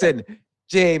 Listen,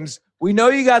 James, we know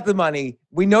you got the money.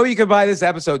 We know you can buy this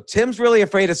episode. Tim's really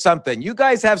afraid of something. You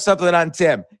guys have something on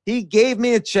Tim. He gave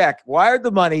me a check, wired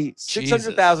the money,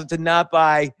 $600,000 to not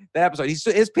buy that episode.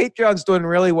 His Patreon's doing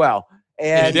really well.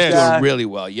 And he's doing really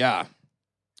well, yeah.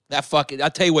 I'll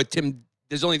tell you what,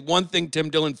 there's only one thing Tim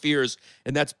Dillon fears,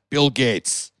 and that's Bill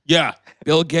Gates. Yeah.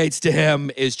 Bill Gates to him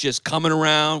is just coming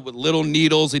around with little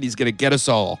needles, and he's going to get us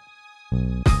all.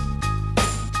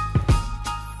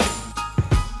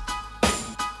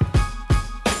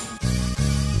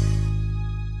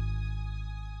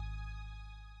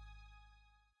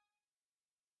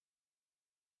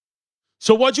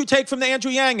 So what'd you take from the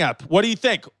Andrew Yang app? What do you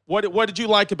think? What did you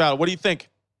like about it? What do you think?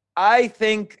 I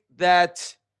think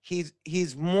that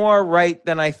he's more right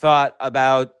than I thought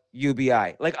about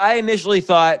UBI. Like I initially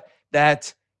thought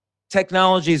that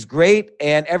technology is great.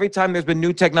 And every time there's been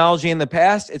new technology in the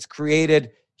past, it's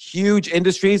created huge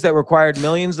industries that required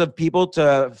millions of people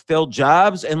to fill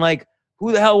jobs. And like,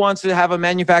 who the hell wants to have a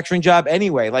manufacturing job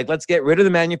anyway? Like, let's get rid of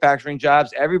the manufacturing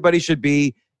jobs. Everybody should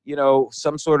be,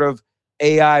 some sort of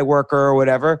AI worker or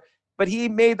whatever. But he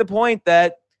made the point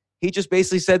that he just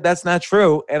basically said that's not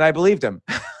true. And I believed him.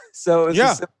 So it's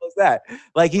as simple as that.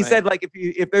 Like he said, like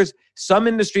if there's some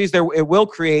industries there, it will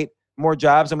create more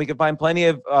jobs, and we can find plenty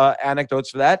of anecdotes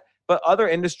for that. But other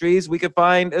industries we could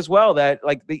find as well that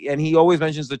and he always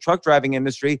mentions the truck driving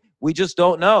industry. We just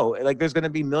don't know. Like there's going to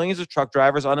be millions of truck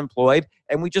drivers unemployed,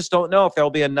 and we just don't know if there'll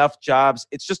be enough jobs.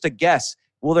 It's just a guess.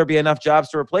 Will there be enough jobs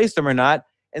to replace them or not?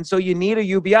 And so you need a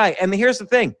UBI. And here's the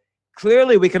thing.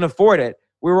 Clearly we can afford it.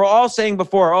 We were all saying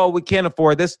before, oh, we can't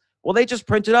afford this. Well, they just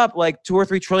printed up like $2 or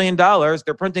 $3 trillion.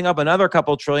 They're printing up another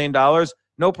couple $1 trillion.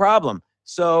 No problem.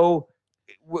 So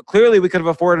clearly we could have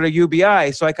afforded a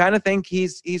UBI. So I kind of think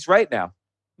he's right now.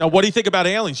 Now, what do you think about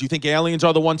aliens? You think aliens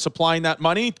are the ones supplying that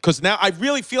money? Because now I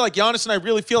really feel like Yannis and I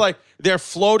really feel like they're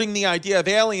floating the idea of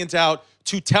aliens out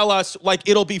to tell us like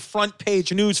it'll be front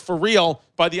page news for real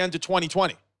by the end of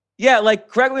 2020. Yeah, like,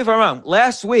 correct me if I'm wrong.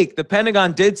 Last week, the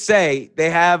Pentagon did say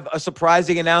they have a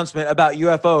surprising announcement about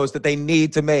UFOs that they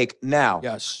need to make now.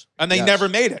 Yes. And they never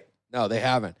made it. No, they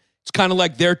haven't. It's kind of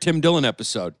like their Tim Dillon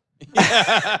episode.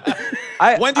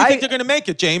 When do you think they're going to make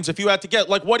it, James? If you had to get,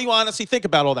 like, what do you honestly think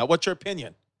about all that? What's your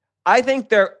opinion? I think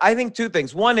two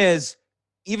things. One is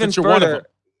even further.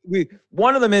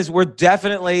 One of them is we're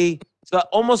definitely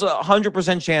almost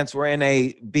 100% chance we're in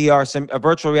a a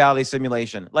virtual reality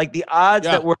simulation. Like the odds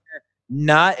that we're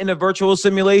not in a virtual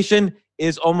simulation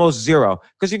is almost zero.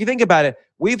 Because if you think about it,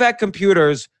 we've had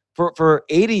computers for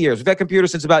 80 years. We've had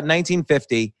computers since about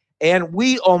 1950, and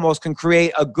we almost can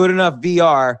create a good enough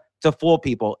VR to fool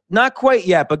people. Not quite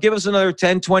yet, but give us another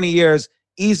 10, 20 years.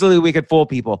 Easily we could fool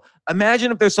people.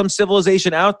 Imagine if there's some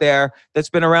civilization out there that's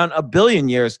been around 1 billion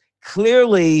years.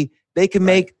 Clearly, they can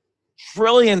make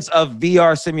trillions of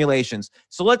VR simulations.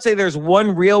 So let's say there's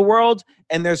one real world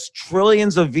and there's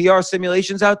trillions of VR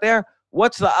simulations out there.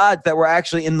 What's the odds that we're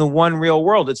actually in the one real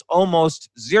world? It's almost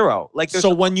zero.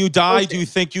 So when you die, do you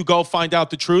think you go find out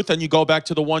the truth and you go back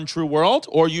to the one true world?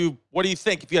 Or what do you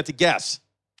think if you had to guess?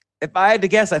 If I had to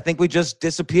guess, I think we just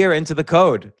disappear into the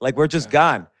code. Like we're just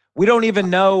gone. We don't even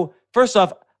know. First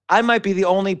off, I might be the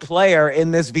only player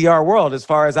in this VR world. As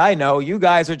far as I know, you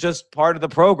guys are just part of the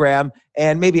program,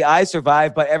 and maybe I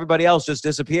survive, but everybody else just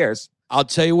disappears. I'll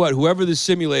tell you what, whoever the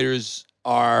simulators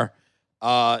are,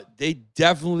 they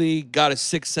definitely got a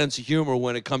sick sense of humor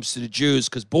when it comes to the Jews,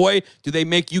 because boy, do they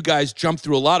make you guys jump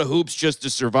through a lot of hoops just to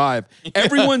survive.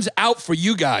 Everyone's out for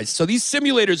you guys. So these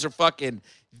simulators are fucking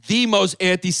the most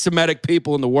anti-Semitic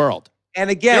people in the world. And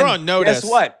again, you're on notice. Guess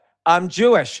what? I'm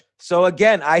Jewish. So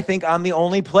again, I think I'm the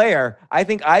only player. I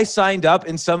think I signed up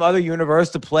in some other universe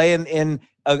to play in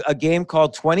a game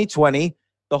called 2020.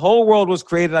 The whole world was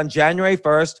created on January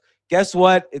 1st. Guess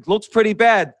what? It looks pretty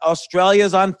bad.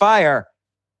 Australia's on fire.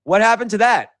 What happened to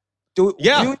that? Do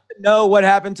you even know what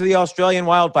happened to the Australian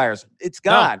wildfires? It's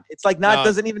gone. No. It's like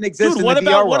doesn't even exist in the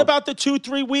VR world. What about the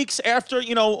 2-3 weeks after,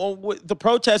 the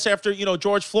protests after,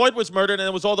 George Floyd was murdered and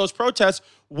there was all those protests?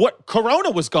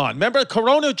 Corona was gone. Remember,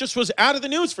 Corona just was out of the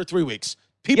news for 3 weeks.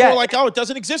 People were like, oh, it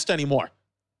doesn't exist anymore.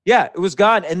 Yeah, it was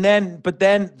gone. But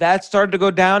then that started to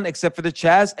go down except for the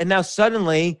Chaz. And now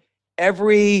suddenly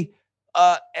every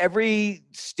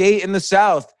state in the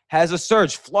South has a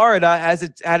surge. Florida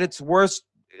had its worst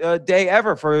day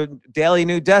ever for daily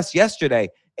new deaths yesterday.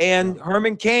 And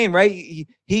Herman Cain, right?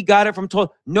 He got it from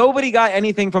nobody got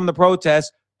anything from the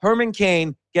protest. Herman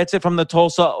Cain gets it from the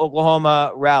Tulsa,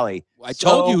 Oklahoma rally. I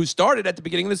told you who started at the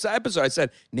beginning of this episode. I said,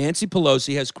 Nancy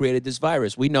Pelosi has created this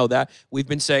virus. We know that. We've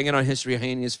been saying it on History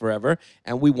Hyenas forever,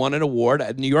 and we won an award.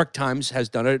 The New York Times has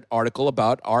done an article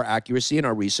about our accuracy and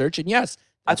our research, and yes,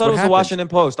 I thought it was the Washington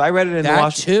Post. I read it in the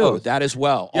Washington Post. That as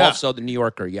well. Yeah. Also the New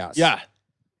Yorker, yes. Yeah.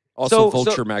 Also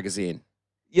Vulture magazine.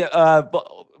 Yeah,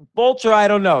 Vulture, I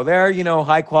don't know. They're,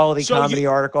 high quality comedy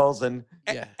articles and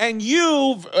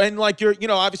you're,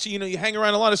 obviously, you hang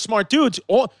around a lot of smart dudes.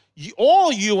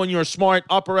 All you and your smart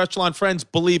upper echelon friends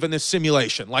believe in this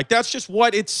simulation. Like that's just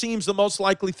what it seems the most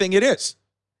likely thing it is.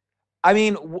 I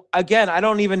mean, again, I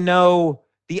don't even know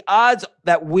the odds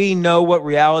that we know what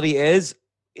reality is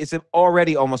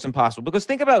already almost impossible. Because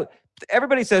think about,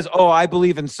 everybody says, oh, I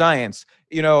believe in science.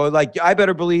 Like I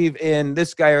better believe in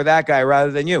this guy or that guy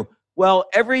rather than you. Well,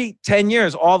 every 10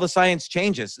 years, all the science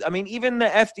changes. I mean, even the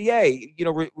FDA,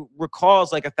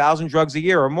 recalls like 1,000 drugs a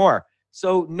year or more.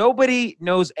 So nobody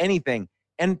knows anything.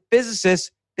 And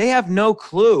physicists, they have no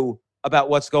clue about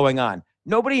what's going on.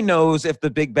 nobody knows if the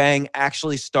Big Bang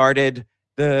actually started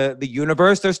the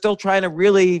universe. They're still trying to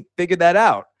really figure that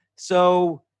out.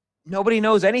 So nobody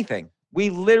knows anything. We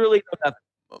literally know nothing.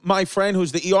 My friend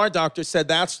who's the ER doctor said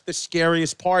that's the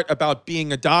scariest part about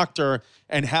being a doctor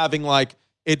and having like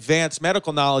advanced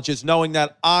medical knowledge is knowing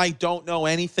that I don't know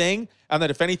anything, and that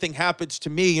if anything happens to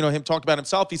me, you know, him talking about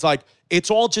himself, he's like,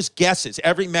 it's all just guesses.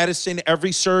 Every medicine,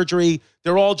 every surgery,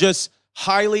 they're all just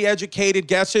highly educated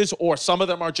guesses, or some of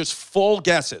them are just full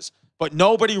guesses. But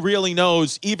nobody really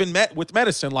knows, even with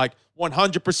medicine, like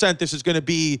 100% this is going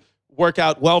to work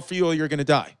out well for you or you're going to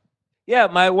die. Yeah,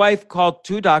 my wife called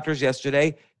 2 doctors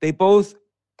yesterday. They both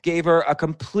gave her a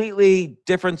completely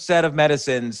different set of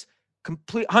medicines,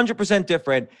 100%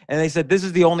 different. And they said, this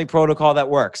is the only protocol that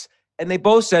works. And they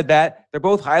both said that. They're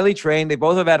both highly trained. They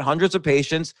both have had hundreds of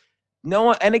patients. No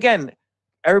one, and again,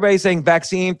 everybody's saying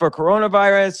vaccine for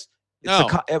coronavirus.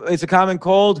 It's a common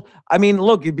cold. I mean,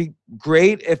 look, it'd be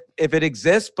great if it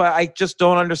exists, but I just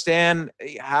don't understand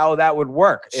how that would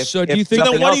work. So do you think?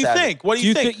 What do you think? What do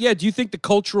you think? Yeah, do you think the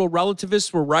cultural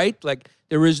relativists were right? Like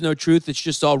there is no truth; it's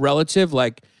just all relative.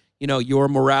 Like, you know, your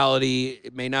morality,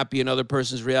 it may not be another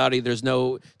person's reality.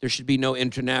 There should be no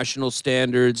international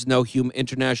standards, no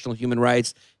international human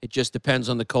rights. It just depends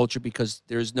on the culture because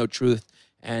there is no truth,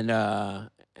 and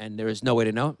there is no way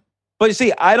to know it. But you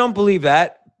see, I don't believe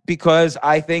that, because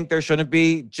I think there shouldn't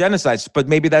be genocides. But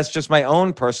maybe that's just my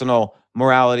own personal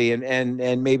morality,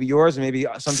 and maybe yours, and maybe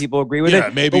some people agree with it. Yeah,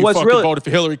 maybe you fucking voted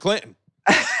for Hillary Clinton.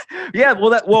 Yeah,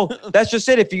 well, that's just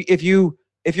it.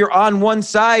 If you're on one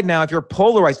side now, if you're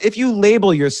polarized, if you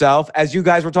label yourself, as you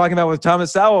guys were talking about with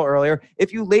Thomas Sowell earlier,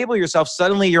 if you label yourself,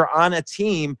 suddenly you're on a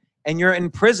team and you're in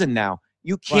prison now.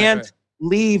 You can't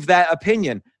leave that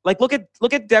opinion. Like look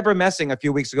at Deborah Messing a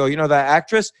few weeks ago. You know, the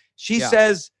actress. She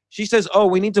says, oh,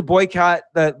 we need to boycott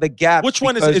the Gap. Which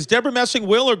one is Deborah Messing,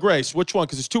 Will or Grace? Which one?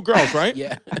 Because it's 2 girls, right?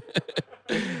 Yeah.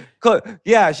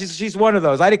 Yeah, she's one of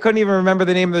those. I couldn't even remember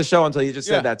the name of the show until you just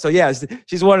said that. So yeah,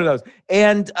 she's one of those.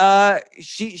 And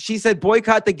she said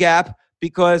boycott the Gap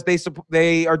because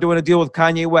they are doing a deal with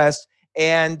Kanye West,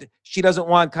 and she doesn't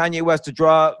want Kanye West to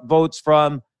draw votes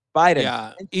from Biden.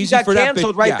 Yeah, and she got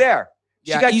canceled right there.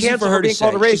 She got easy canceled for her for being to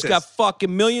say. called a racist. She's got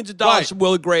fucking millions of dollars from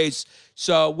Will Grace.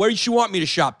 So where does she want me to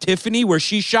shop? Tiffany, where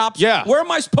she shops? Yeah. Where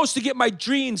am I supposed to get my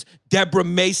jeans? Deborah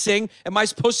Masing? Am I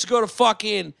supposed to go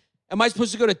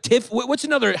to Tiff? What's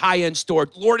another high-end store?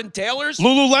 Lord & Taylor's?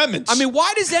 Lululemon's. I mean,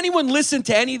 why does anyone listen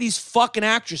to any of these fucking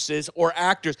actresses or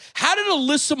actors? How did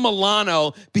Alyssa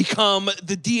Milano become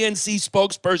the DNC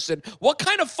spokesperson? What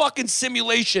kind of fucking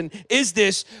simulation is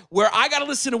this where I got to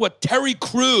listen to what Terry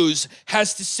Crews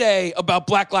has to say about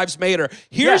Black Lives Matter?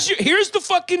 Here's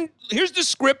the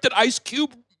script that Ice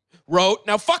Cube wrote.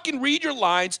 Now fucking read your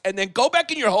lines and then go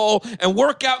back in your hole and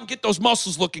work out and get those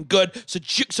muscles looking good so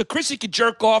Chrissy can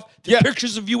jerk off to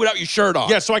pictures of you without your shirt on.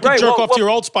 Yeah, so I can jerk off to your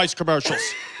Old Spice commercials.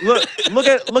 Look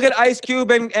at Ice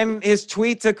Cube and his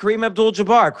tweet to Kareem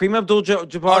Abdul-Jabbar. Kareem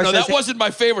Abdul-Jabbar. Oh no, that wasn't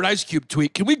my favorite Ice Cube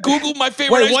tweet. Can we Google my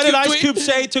favorite Ice Cube tweet? What did Ice Cube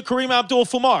say to Kareem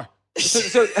Abdul-Fumar?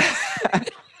 So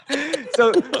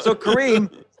Kareem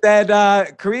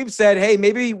said, hey,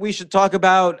 maybe we should talk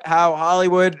about how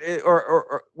Hollywood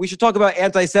or we should talk about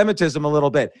anti-Semitism a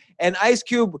little bit. And Ice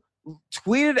Cube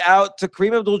tweeted out to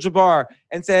Kareem Abdul-Jabbar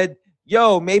and said,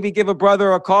 yo, maybe give a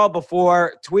brother a call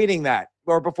before tweeting that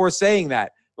or before saying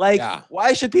that. Like,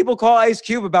 why should people call Ice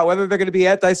Cube about whether they're going to be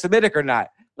anti-Semitic or not?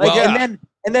 Like, and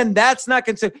then that's not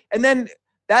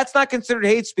considered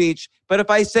hate speech. But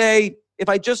if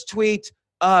I just tweet,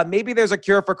 maybe there's a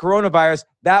cure for coronavirus,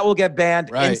 that will get banned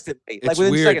instantly, like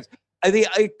within seconds.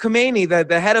 Khomeini,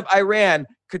 the head of Iran,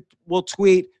 will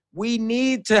tweet, we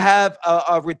need to have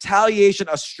a retaliation,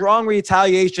 a strong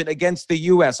retaliation against the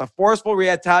U.S., a forceful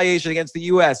retaliation against the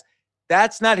U.S.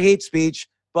 That's not hate speech,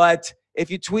 but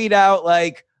if you tweet out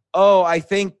like, oh, I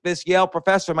think this Yale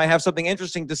professor might have something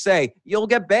interesting to say, you'll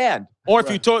get banned. Or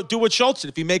if you do what Schultz did,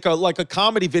 if you make a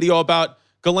comedy video about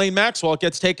Ghislaine Maxwell, it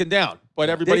gets taken down. But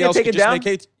everybody else can just make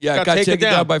hate. Yeah, it got taken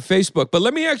down by Facebook. But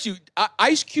let me ask you,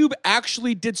 Ice Cube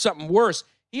actually did something worse.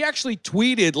 He actually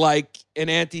tweeted like an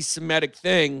anti-Semitic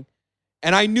thing.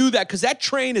 And I knew that because that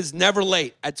train is never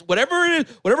late. It's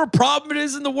whatever problem it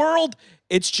is in the world,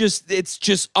 it's just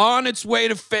on its way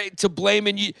to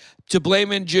blaming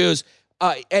Jews.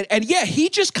 And yeah, he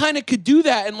just kind of could do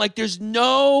that. And like, there's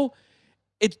no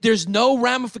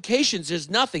ramifications. There's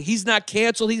nothing. He's not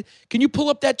canceled. Can you pull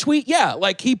up that tweet? Yeah,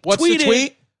 like What's the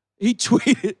tweet? He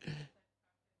tweeted.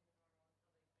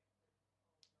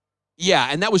 Yeah,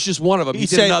 and that was just one of them. He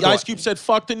did another Ice Cube said,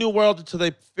 fuck the new world until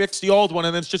they fix the old one,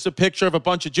 and then it's just a picture of a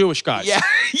bunch of Jewish guys. Yeah.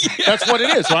 That's what it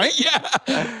is, right?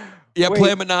 Yeah. Yeah,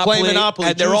 play Monopoly. Play Monopoly.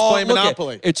 And they're Jews all play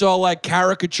Monopoly. It's all like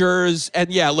caricatures,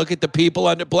 and yeah, look at the people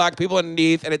under black people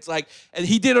underneath, and it's like, and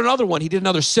he did another one. He did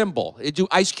another symbol. He do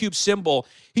Ice Cube symbol.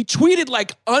 He tweeted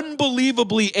like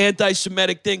unbelievably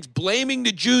anti-Semitic things, blaming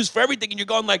the Jews for everything, and you're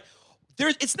going like,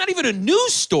 it's not even a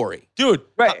news story, dude.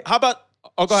 Right? How about?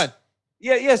 Oh, go ahead.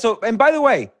 Yeah. So, and by the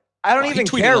way, I don't even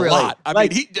care really. Lot. I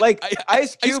mean,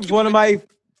 Ice Cube's one of my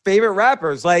favorite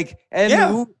rappers. Like, and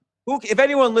who, if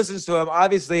anyone listens to him,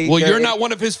 obviously. Well, you're not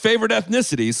one of his favorite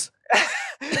ethnicities.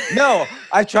 No,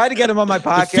 I tried to get him on my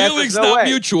podcast. The feeling's not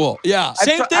mutual. Yeah.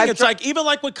 Same thing. It's like, even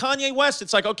like with Kanye West,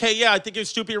 it's like, okay, yeah, I think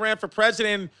it's stupid he ran for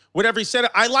president, whatever he said.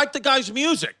 I like the guy's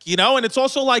music, you know? And it's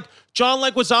also like John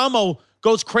Leguizamo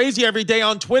goes crazy every day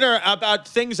on Twitter about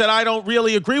things that I don't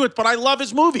really agree with, but I love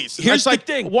his movies. Here's the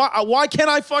thing. Why can't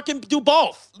I fucking do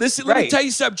both? Listen, let me tell you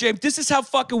something, James. This is how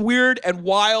fucking weird and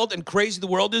wild and crazy the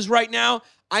world is right now.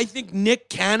 I think Nick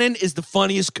Cannon is the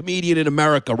funniest comedian in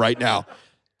America right now.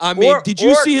 I mean, did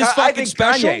you see his fucking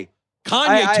special?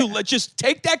 Kanye, too. Let's just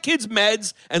take that kid's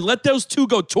meds and let those two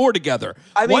go tour together.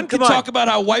 One could talk about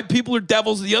how white people are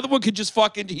devils, and the other one could just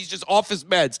he's just off his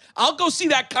meds. I'll go see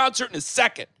that concert in a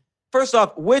second. First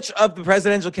off, which of the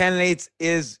presidential candidates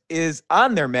is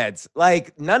on their meds?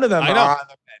 Like, none of them are on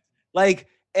their meds. Like,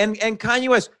 and Kanye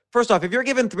West, first off, if you're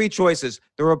given three choices,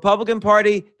 the Republican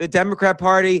Party, the Democrat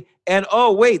Party, and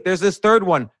oh, wait, there's this third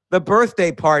one, the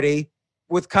birthday party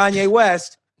with Kanye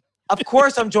West, of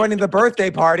course I'm joining the birthday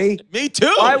party. Me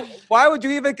too. Why would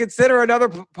you even consider another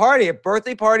party? A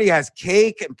birthday party has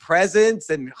cake and presents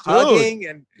and hugging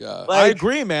and I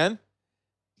agree, man.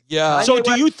 Yeah. So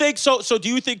do you think do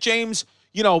you think, James,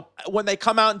 you know, when they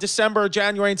come out in December or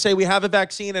January and say we have a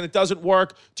vaccine and it doesn't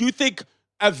work, do you think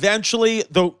eventually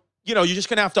you're just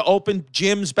going to have to open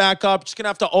gyms back up, just going to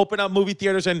have to open up movie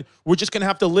theaters, and we're just going to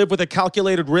have to live with a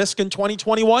calculated risk in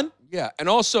 2021? Yeah. And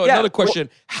also another question,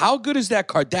 how good is that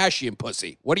Kardashian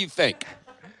pussy? What do you think?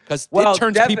 Because it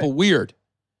turns people weird.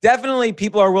 Definitely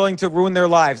people are willing to ruin their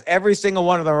lives. Every single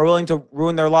one of them are willing to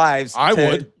ruin their lives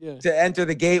to enter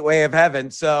the gateway of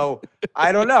heaven. So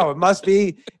I don't know. It must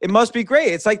be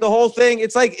great. It's like the whole thing.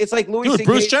 It's like Louis Dude, C.K.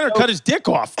 Bruce Jenner cut his dick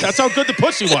off. That's how good the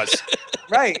pussy was.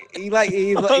 Right.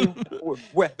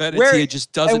 Venetia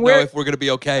just doesn't know if we're going to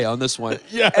be okay on this one.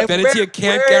 Yeah. Venetia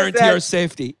can't guarantee our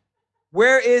safety.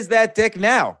 Where is that dick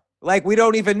now? Like, we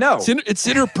don't even know. It's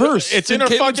in her purse. It's in her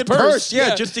fucking purse.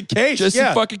 Yeah, just in case. Just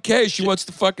in fucking case. She wants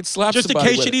to fucking slap just in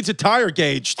somebody case she needs a tire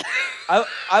gauged.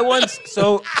 I once,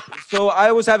 so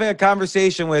I was having a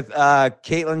conversation with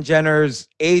Caitlyn Jenner's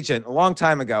agent a long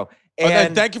time ago.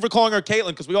 And thank you for calling her Caitlyn,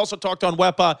 because we also talked on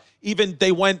WEPA. Even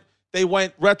they went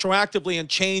retroactively and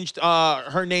changed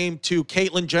her name to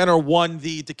Caitlyn Jenner won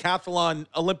the decathlon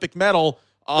Olympic medal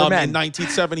in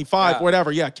 1975,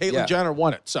 whatever. Yeah, Caitlyn Jenner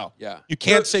won it. So you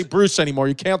can't say Bruce anymore.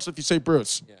 You cancel if you say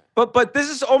Bruce. Yeah. But this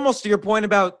is almost to your point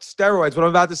about steroids, what I'm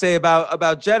about to say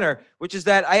about Jenner, which is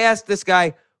that I asked this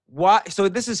guy, why? So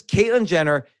this is Caitlyn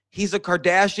Jenner. He's a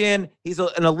Kardashian. He's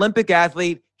an Olympic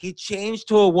athlete. He changed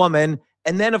to a woman.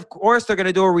 And then, of course, they're going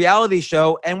to do a reality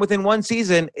show. And within one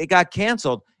season, it got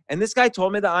canceled. And this guy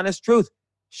told me the honest truth.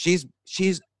 She's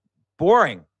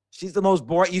boring. She's the most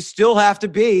boring. You still have to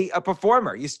be a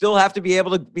performer. You still have to be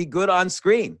able to be good on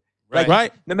screen.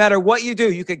 Right. No matter what you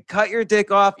do, you could cut your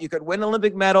dick off. You could win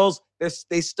Olympic medals.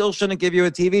 They still shouldn't give you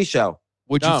a TV show.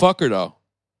 Would you fuck her, though?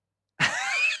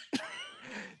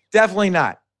 Definitely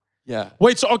not. Yeah.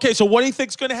 Wait, so what do you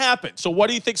think's going to happen?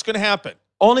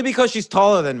 Only because she's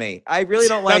taller than me. I really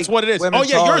don't like. That's what it is. Oh,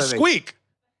 yeah, you're a squeak.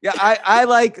 Yeah, I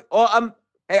like. Oh, I'm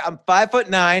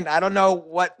 5'9". I don't know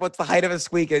what's the height of a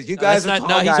squeak is. You guys are tall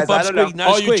guys. He's above I don't squeak.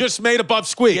 know. You just made above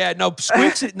squeak. Yeah, no,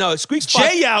 squeak's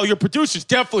Jay Yow, your producer's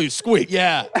definitely a squeak.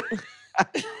 Yeah.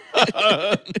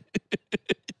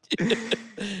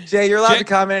 Jay, you're allowed to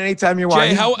comment anytime you want.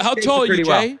 Jay, how tall are you,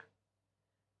 Jay? Well.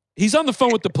 He's on the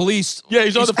phone with the police. Yeah,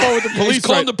 he's on the phone with the police. He's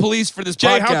calling the police for this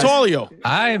Jay, podcast. how tall are you?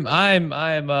 I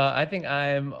think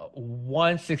I'm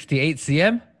 168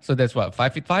 cm. So that's what,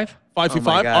 5'5"? 5'5"?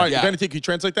 All right, Benedict, can you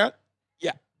translate that?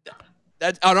 Yeah.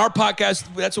 That's on our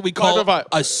podcast, that's what we call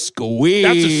a squeak.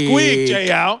 That's a squeak, Jay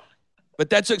Yow.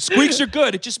 But squeaks are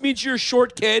good. It just means you're a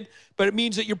short kid, but it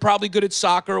means that you're probably good at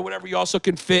soccer or whatever. You also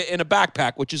can fit in a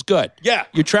backpack, which is good. Yeah.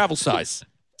 Your travel size.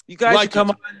 You guys should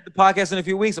come on the podcast in a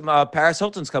few weeks. Paris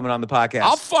Hilton's coming on the podcast.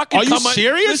 I'll fucking Are you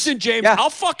serious? Listen, James, I'll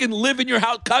fucking live in your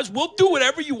house, cuz we'll do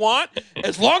whatever you want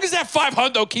as long as that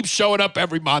 500 keeps showing up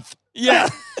every month. Yeah.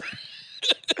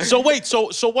 So wait, so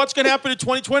what's going to happen in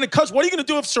 2020? Cuz what are you going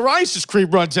to do if psoriasis cream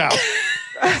runs out?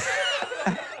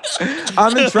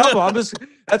 I'm in trouble.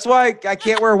 That's why I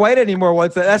can't wear white anymore.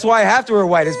 That's why I have to wear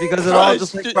white, is because it all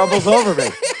just like crumbles over me.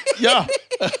 Yeah.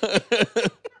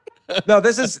 No,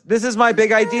 this is my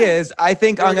big idea. Is I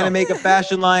think I'm going to make a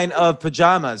fashion line of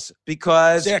pajamas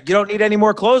because Sick. you don't need any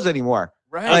more clothes anymore.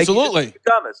 Right. Like, you just Absolutely. need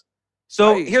pajamas.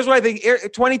 So Right. here's what I think.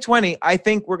 2020, I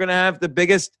think we're going to have the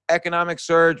biggest economic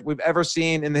surge we've ever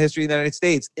seen in the history of the United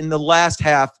States in the last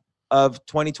half of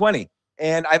 2020.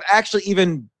 And I've actually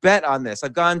even bet on this.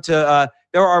 I've gone to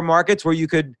there are markets where you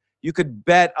could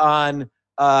bet on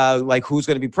like who's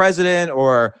going to be president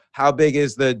or how big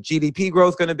is the GDP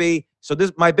growth going to be. So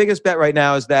my biggest bet right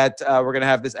now is that we're going to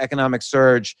have this economic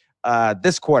surge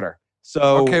this quarter.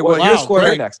 So Okay, well, this quarter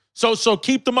great. next. So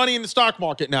keep the money in the stock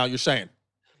market now, you're saying?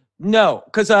 No,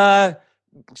 because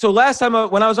so last time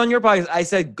when I was on your podcast, I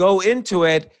said go into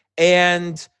it,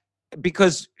 and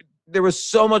because there was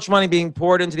so much money being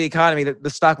poured into the economy that the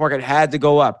stock market had to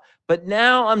go up. But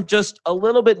now I'm just a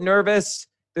little bit nervous.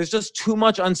 There's just too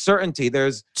much uncertainty.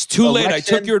 It's too late. I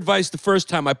took your advice the first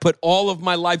time. I put all of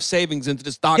my life savings into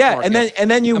the stock market. and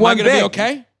then you Am won I gonna big. be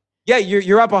okay? Yeah,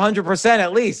 you're up 100%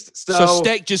 at least. So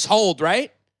just hold,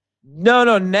 right?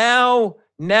 No. Now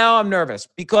I'm nervous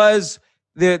because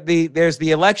there's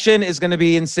the election is going to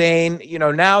be insane. You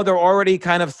know, now they're already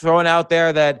kind of throwing out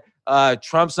there that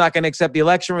Trump's not going to accept the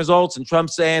election results, and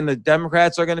Trump's saying the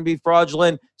Democrats are going to be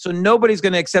fraudulent. So nobody's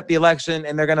going to accept the election,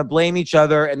 and they're going to blame each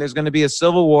other, and there's going to be a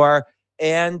civil war.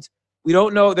 And we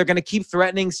don't know. They're going to keep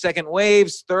threatening second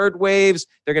waves, third waves.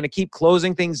 They're going to keep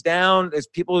closing things down. As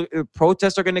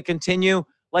protests are going to continue.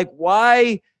 Like,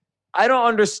 why? I don't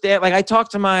understand. Like, I talk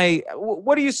to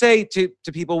what do you say to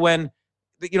people when,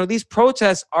 you know, these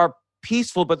protests are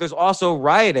peaceful, but there's also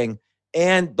rioting,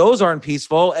 and those aren't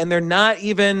peaceful, and they're not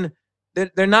even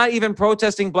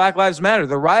protesting Black Lives Matter.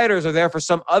 The rioters are there for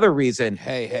some other reason.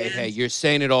 Hey, you're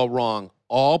saying it all wrong.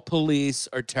 All police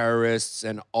are terrorists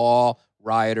and all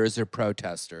rioters are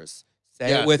protesters.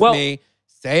 Say it with me.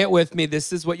 Say it with me.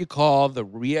 This is what you call the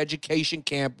re-education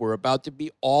camp. We're about to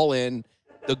be all in.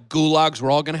 The gulags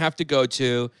we're all going to have to go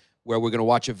to, where we're going to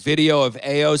watch a video of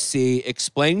AOC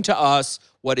explain to us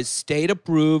what is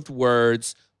state-approved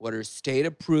words, what are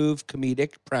state-approved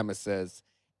comedic premises,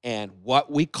 and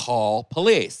what we call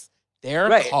police.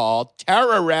 They're called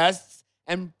terrorists,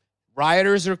 and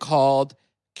rioters are called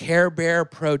Care Bear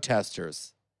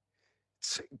protesters.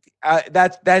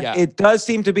 It does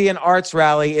seem to be an arts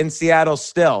rally in Seattle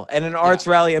still, and an arts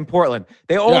rally in Portland.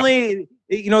 They only,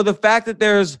 you know, the fact that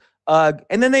there's,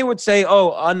 and then they would say,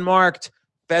 oh, unmarked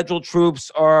federal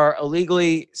troops are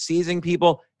illegally seizing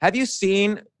people. Have you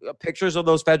seen pictures of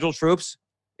those federal troops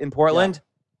in Portland?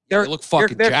 They look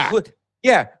fucking jacked.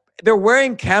 Yeah, they're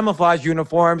wearing camouflage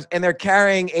uniforms and they're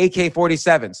carrying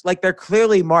AK-47s. Like, they're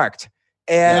clearly marked.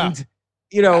 And,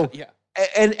 you know,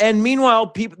 and meanwhile,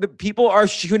 people are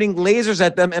shooting lasers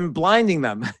at them and blinding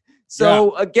them.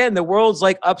 So again, the world's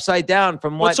like upside down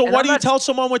from what. So what do you tell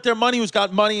someone with their money who's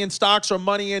got money in stocks or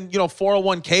money in, you know,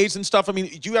 401ks and stuff? I mean,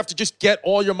 do you have to just get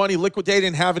all your money liquidated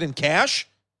and have it in cash?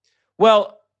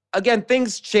 Well, again,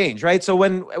 things change, right? So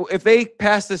if they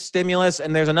pass this stimulus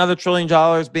and there's another $1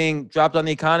 trillion being dropped on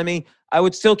the economy, I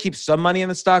would still keep some money in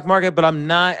the stock market, but I'm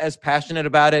not as passionate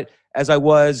about it as I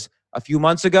was a few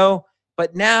months ago.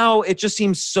 But now it just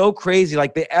seems so crazy.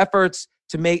 Like, the efforts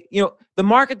to make, you know, the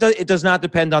market, it does not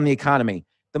depend on the economy.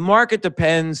 The market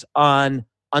depends on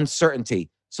uncertainty.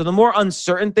 So the more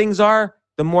uncertain things are,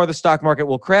 the more the stock market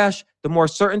will crash. The more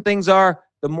certain things are,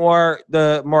 the more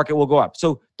the market will go up.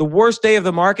 So the worst day of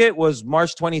the market was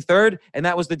March 23rd, and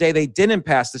that was the day they didn't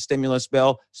pass the stimulus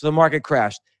bill, so the market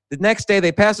crashed. The next day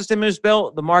they passed the stimulus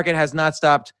bill, the market has not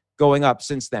stopped going up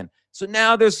since then. So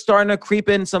now there's starting to creep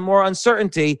in some more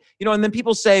uncertainty, you know, and then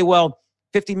people say, well,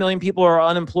 50 million people are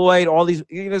unemployed, all these,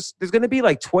 you know, there's going to be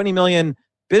like 20 million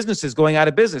businesses going out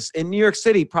of business. In New York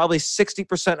City, probably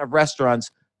 60% of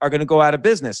restaurants are going to go out of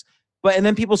business. And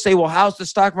then people say, well, how's the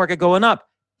stock market going up?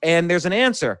 And there's an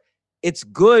answer. It's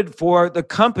good for the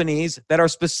companies that are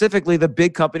specifically the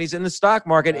big companies in the stock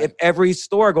market if every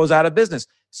store goes out of business.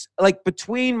 Like,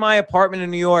 between my apartment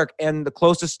in New York and the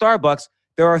closest Starbucks,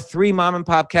 there are 3 mom and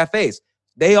pop cafes.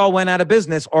 They all went out of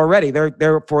business already.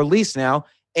 They're for lease now.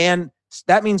 And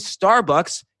that means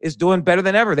Starbucks is doing better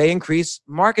than ever. They increase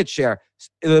market share.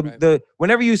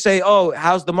 Whenever you say, oh,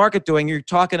 how's the market doing? You're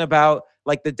talking about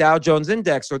like the Dow Jones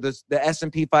Index or the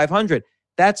S&P 500.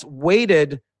 That's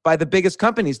weighted by the biggest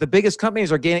companies. The biggest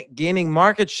companies are gaining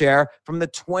market share from the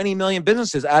 20 million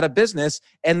businesses out of business,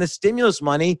 and the stimulus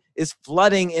money is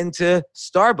flooding into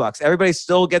Starbucks. Everybody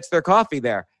still gets their coffee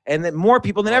there, and then more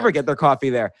people than ever get their coffee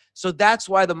there. So that's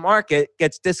why the market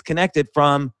gets disconnected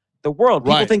from the world.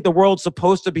 People think the world's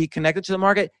supposed to be connected to the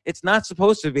market. It's not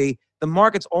supposed to be. The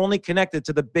market's only connected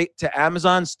to to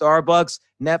Amazon, Starbucks,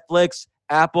 Netflix,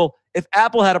 Apple. If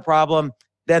Apple had a problem,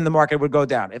 then the market would go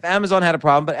down. If Amazon had a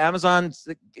problem, but Amazon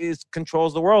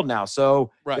controls the world now.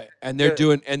 So right, and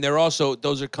they're also,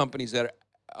 those are companies that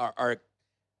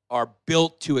are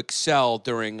built to excel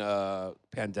during a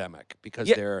pandemic because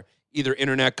they're either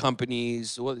internet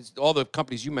companies. Well, all the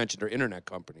companies you mentioned are internet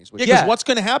companies. Yeah, because what's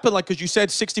going to happen? Like, because you said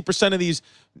 60% of these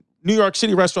New York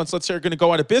City restaurants, let's say, are going to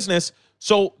go out of business.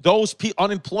 So those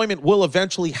unemployment will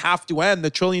eventually have to end.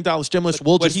 The $1 trillion stimulus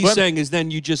will just. What he's saying is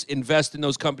then you just invest in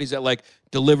those companies that like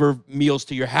deliver meals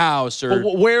to your house. Or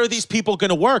where are these people going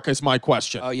to work? Is my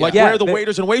question. Like, where are the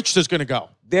waiters and waitresses going to go?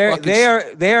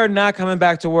 They are not coming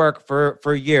back to work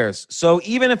for years. So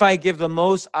even if I give the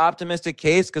most optimistic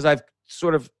case, because I've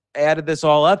sort of added this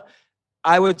all up,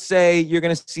 I would say you're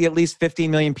going to see at least 15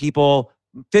 million people,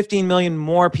 15 million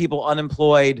more people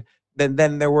unemployed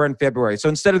than there were in February. So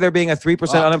instead of there being a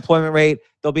 3% unemployment rate,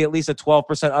 there'll be at least a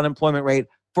 12% unemployment rate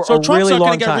for a really long time. So Trump's not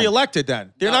going to get reelected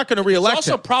then? They're not going to reelect him. There's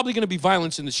also probably going to be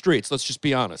violence in the streets. Let's just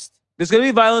be honest. There's going to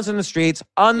be violence in the streets.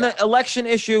 On the election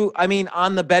issue, I mean,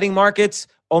 on the betting markets,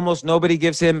 almost nobody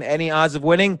gives him any odds of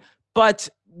winning. But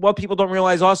what people don't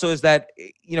realize also is that,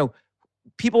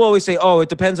 people always say, oh, it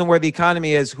depends on where the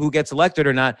economy is, who gets elected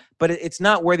or not. But it's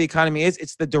not where the economy is.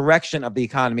 It's the direction of the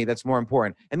economy that's more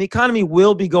important. And the economy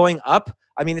will be going up.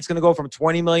 I mean, it's going to go from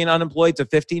 20 million unemployed to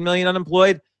 15 million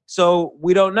unemployed. So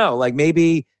we don't know. Like,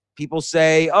 maybe people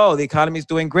say, oh, the economy is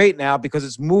doing great now because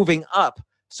it's moving up.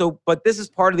 So, but this is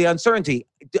part of the uncertainty.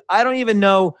 I don't even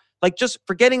know, like, just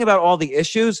forgetting about all the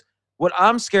issues, what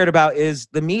I'm scared about is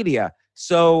the media.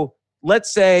 So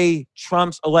let's say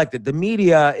Trump's elected. The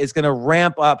media is going to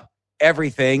ramp up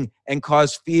everything and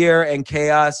cause fear and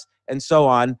chaos and so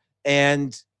on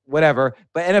and whatever.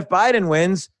 And if Biden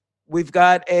wins, we've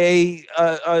got a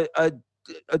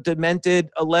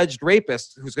demented alleged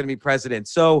rapist who's going to be president.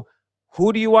 So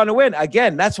who do you want to win?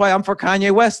 Again, that's why I'm for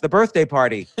Kanye West, the birthday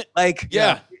party. Like,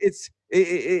 it's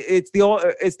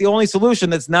the only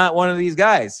solution that's not one of these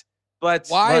guys. But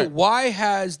why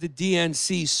has the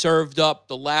DNC served up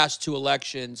the last two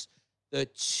elections the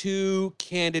two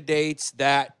candidates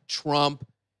that Trump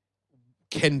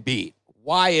can beat?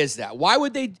 Why is that? Why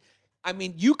would they? I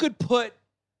mean, you could put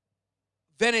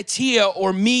Venetia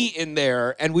or me in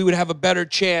there, and we would have a better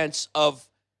chance of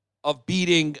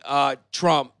beating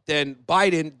Trump than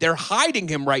Biden. They're hiding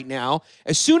him right now.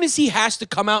 As soon as he has to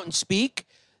come out and speak,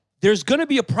 there's going to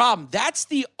be a problem. That's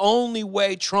the only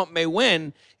way Trump may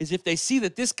win, is if they see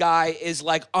that this guy is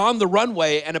like on the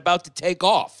runway and about to take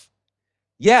off.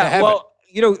 Yeah, well,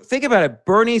 think about it.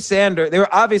 Bernie Sanders, they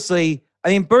were obviously,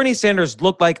 Bernie Sanders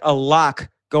looked like a lock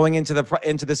going into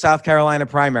the South Carolina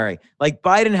primary. Like,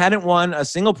 Biden hadn't won a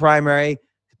single primary.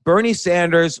 Bernie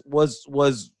Sanders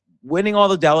was winning all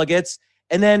the delegates.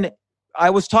 And then I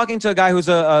was talking to a guy who's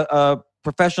a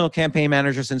professional campaign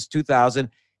manager since 2000.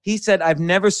 He said, I've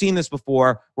never seen this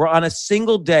before, where on a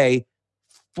single day,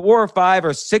 4 or 5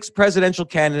 or 6 presidential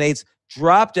candidates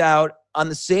dropped out on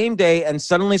the same day and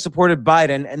suddenly supported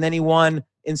Biden, and then he won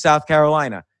in South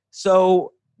Carolina.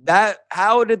 So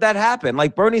how did that happen?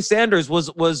 Like, Bernie Sanders was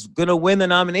going to win the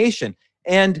nomination.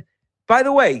 And by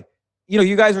the way,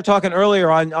 you guys were talking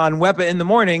earlier on Wepa in the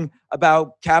Morning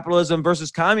about capitalism versus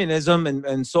communism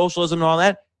and socialism and all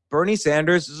that. Bernie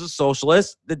Sanders is a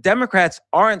socialist. The Democrats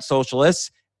aren't socialists.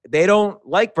 They don't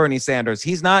like Bernie Sanders.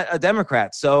 He's not a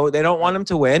Democrat, so they don't want him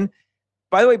to win.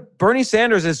 By the way, Bernie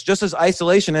Sanders is just as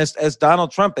isolationist as Donald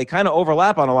Trump. They kind of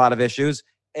overlap on a lot of issues.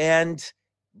 And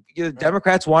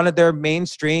Democrats wanted their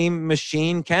mainstream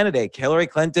machine candidate, Hillary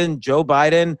Clinton, Joe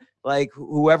Biden, like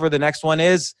whoever the next one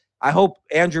is. I hope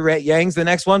Andrew Yang's the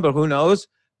next one, but who knows?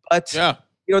 But there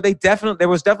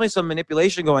was definitely some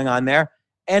manipulation going on there.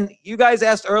 And you guys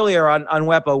asked earlier on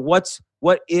Wepa,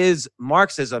 what is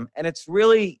Marxism? And it's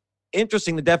really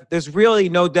interesting. There's really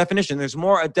no definition. There's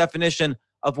more a definition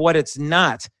of what it's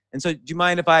not. And so, do you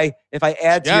mind if I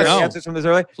add to your answers from this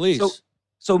earlier? Please.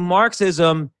 So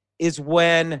Marxism is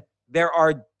when there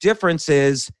are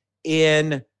differences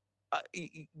in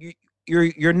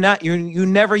you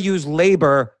never use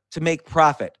labor to make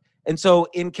profit. And so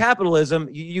in capitalism,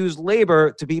 you use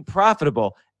labor to be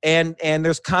profitable. And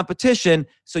there's competition,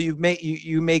 so you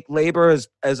make labor as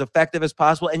effective as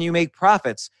possible, and you make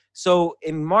profits. So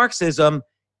in Marxism,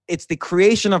 it's the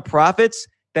creation of profits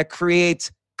that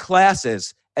creates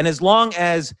classes. And as long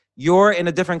as you're in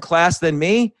a different class than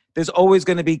me, there's always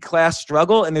going to be class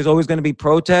struggle, and there's always going to be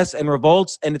protests and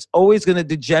revolts, and it's always going to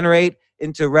degenerate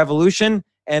into revolution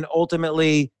and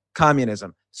ultimately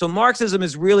communism. So Marxism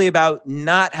is really about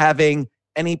not having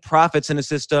any profits in a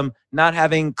system, not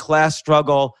having class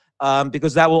struggle,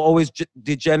 because that will always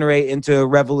degenerate into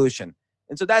revolution.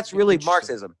 And so that's really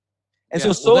Marxism. And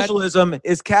so socialism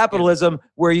is capitalism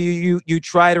where you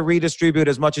try to redistribute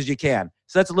as much as you can.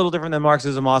 So that's a little different than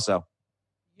Marxism also.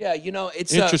 Yeah, you know,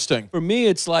 it's interesting. For me,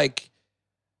 it's like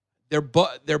they're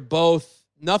both.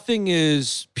 Nothing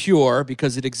is pure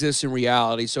because it exists in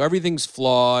reality. So everything's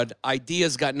flawed.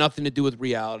 Ideas got nothing to do with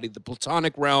reality. The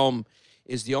Platonic realm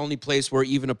is the only place where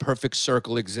even a perfect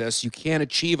circle exists. You can't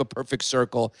achieve a perfect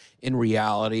circle in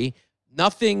reality.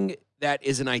 Nothing that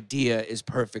is an idea is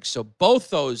perfect. So both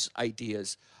those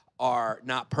ideas are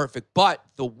not perfect. But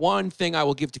the one thing I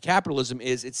will give to capitalism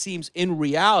is it seems in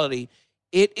reality,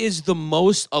 it is the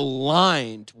most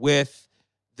aligned with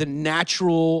the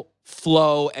natural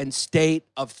flow and state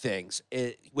of things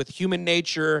with human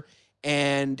nature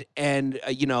and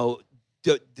you know,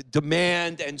 the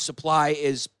demand and supply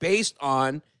is based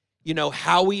on, you know,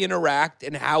 how we interact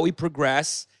and how we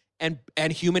progress and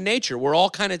human nature. We're all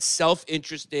kind of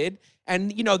self-interested.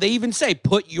 And, you know, they even say,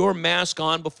 put your mask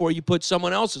on before you put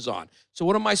someone else's on. So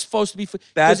what am I supposed to be?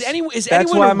 That's anyone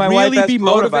my really wife be has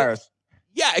motivated? coronavirus.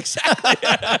 Yeah,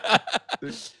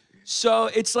 exactly. So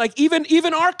it's like even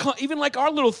like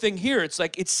our little thing here, it's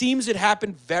like it seems it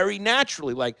happened very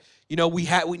naturally. Like, you know, we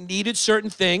needed certain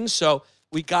things, so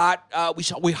we got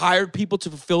we hired people to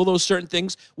fulfill those certain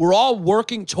things. We're all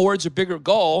working towards a bigger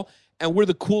goal, and we're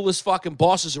the coolest fucking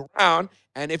bosses around.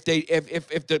 And if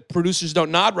the producers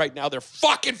don't nod right now, they're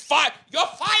fucking fired. You're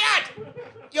fired.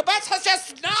 You better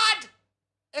just nod,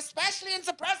 especially in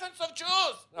the presence of Jews.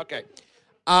 Okay.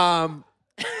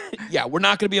 Yeah, we're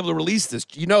not going to be able to release this.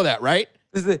 You know that, right?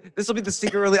 This will be the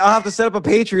secret release. I'll have to set up a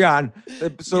Patreon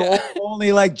so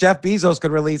only like Jeff Bezos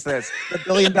could release this. The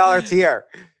 $1 billion tier.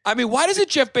 I mean, why doesn't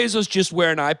Jeff Bezos just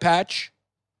wear an eye patch?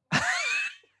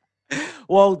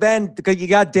 Well, then, because you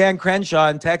got Dan Crenshaw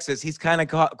in Texas, he's kind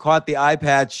of caught the eye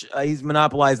patch. He's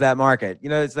monopolized that market. You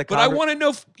know, it's like. But I want to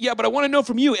know. But I want to know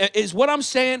from you: is what I'm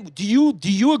saying? Do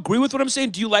you agree with what I'm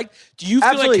saying? Do you feel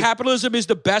Absolutely. like capitalism is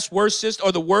the best worst system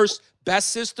or the worst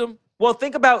best system? Well,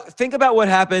 think about what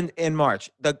happened in March.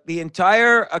 The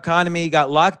entire economy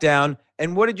got locked down,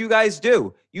 and what did you guys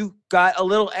do? You got a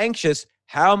little anxious.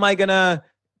 How am I gonna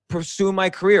pursue my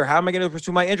career? How am I gonna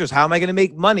pursue my interests? How am I gonna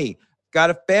make money? Got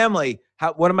a family.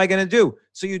 What am I going to do?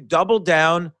 So you double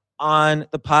down on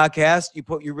the podcast.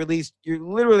 You're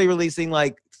literally releasing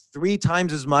like 3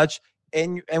 times as much.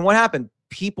 And what happened?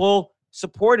 People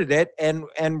supported it and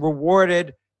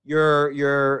rewarded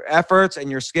your efforts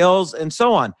and your skills and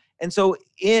so on. And so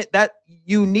that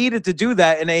you needed to do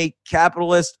that in a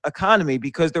capitalist economy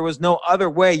because there was no other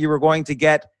way you were going to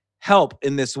get help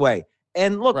in this way.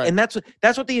 And look, and that's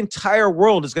what the entire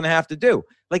world is going to have to do.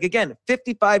 Like, again,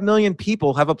 55 million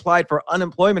people have applied for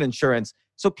unemployment insurance.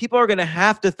 So people are going to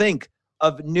have to think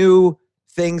of new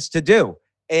things to do.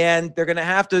 And there is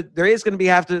going to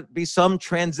have to be some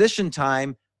transition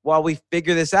time while we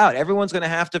figure this out. Everyone's going to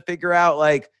have to figure out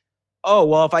like, oh,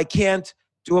 well, if I can't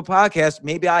do a podcast,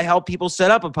 maybe I help people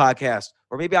set up a podcast,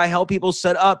 or maybe I help people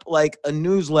set up like a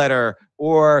newsletter,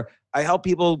 or I help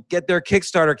people get their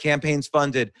Kickstarter campaigns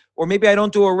funded. Or maybe I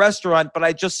don't do a restaurant, but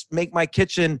I just make my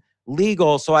kitchen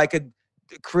legal so I could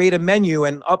create a menu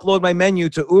and upload my menu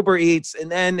to Uber Eats.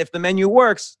 And then if the menu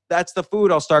works, that's the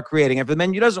food I'll start creating. If the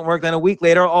menu doesn't work, then a week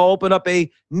later, I'll open up a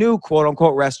new quote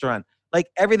unquote restaurant. Like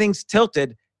everything's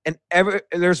tilted and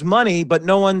there's money, but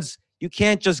you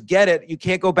can't just get it. You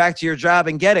can't go back to your job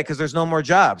and get it because there's no more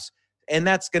jobs. And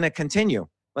that's going to continue.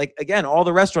 Like, again, all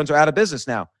the restaurants are out of business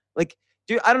now. Like,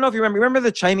 dude, I don't know if you remember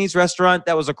the Chinese restaurant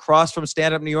that was across from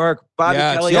Stand Up New York? Bobby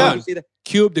Kelly. The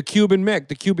Cuban Mick,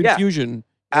 the Cuban Fusion.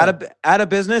 Out of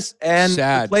business, and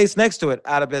the place next to it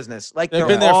out of business. Like they've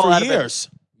been there for years.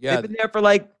 Yeah, they've been there for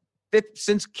like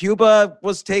since Cuba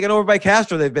was taken over by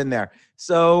Castro. They've been there,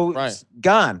 so it's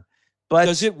gone. But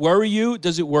does it worry you?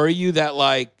 Does it worry you that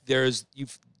like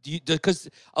because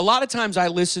a lot of times I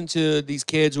listen to these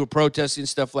kids who are protesting and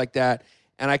stuff like that,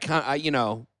 and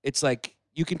it's like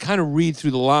you can kind of read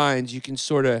through the lines. You can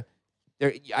sort of,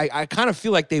 I kind of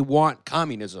feel like they want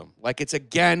communism. Like it's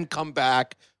again come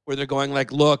back where they're going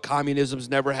like, look, communism's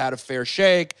never had a fair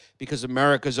shake because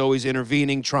America's always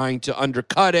intervening, trying to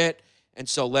undercut it. And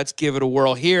so let's give it a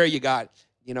whirl here. You got,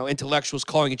 intellectuals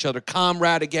calling each other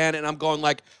comrade again. And I'm going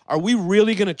like, are we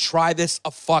really going to try this a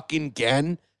fucking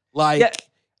again? Like,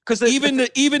 because even the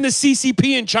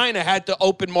CCP in China had to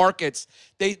open markets.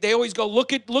 They always go,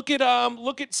 look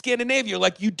at Scandinavia.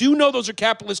 Like, you do know those are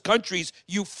capitalist countries,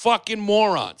 you fucking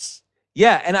morons.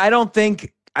 Yeah, and I don't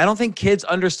think kids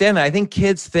understand that. I think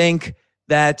kids think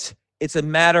that it's a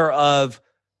matter of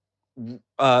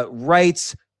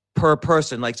rights per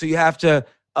person. Like, so you have to,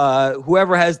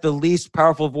 whoever has the least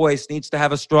powerful voice needs to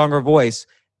have a stronger voice.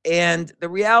 And the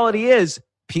reality is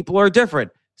people are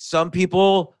different. Some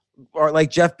people are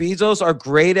like Jeff Bezos are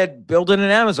great at building an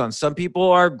Amazon. Some people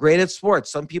are great at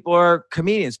sports. Some people are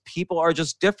comedians. People are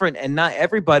just different, and not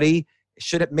everybody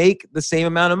should make the same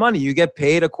amount of money. You get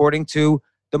paid according to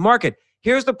the market.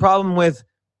 Here's the problem with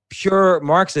pure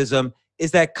Marxism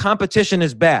is that competition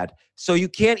is bad. So you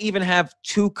can't even have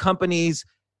two companies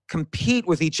compete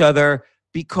with each other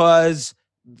because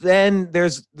then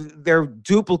they're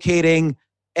duplicating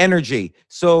energy.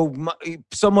 So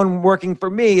someone working for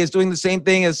me is doing the same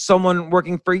thing as someone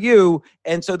working for you.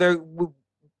 And so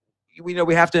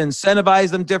we have to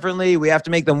incentivize them differently. We have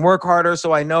to make them work harder.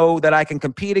 So I know that I can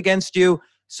compete against you.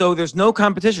 So there's no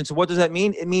competition. So what does that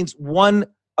mean? It means one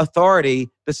authority,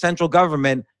 the central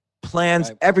government,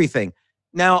 plans everything.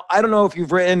 Now, I don't know if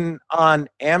you've written on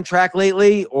Amtrak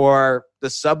lately or the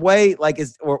subway,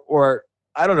 or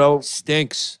I don't know.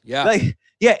 Stinks.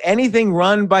 Yeah. Anything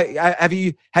run by, have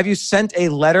you sent a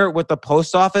letter with the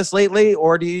post office lately,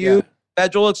 or do you use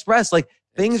Federal Express? Like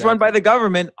things run by the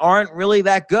government aren't really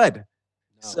that good. No.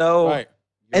 So,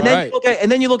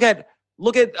 then you look at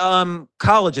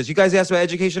colleges. You guys asked about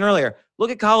education earlier.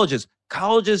 Look at colleges.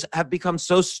 Colleges have become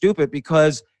so stupid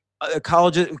because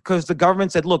the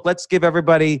government said, look, let's give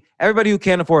everybody who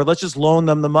can't afford, let's just loan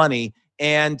them the money.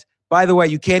 And by the way,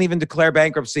 you can't even declare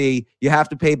bankruptcy. You have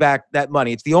to pay back that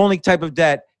money. It's the only type of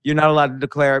debt you're not allowed to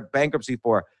declare bankruptcy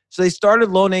for. So they started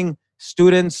loaning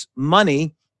students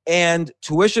money, and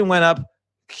tuition went up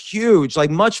huge, like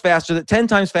much faster, 10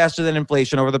 times faster than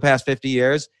inflation over the past 50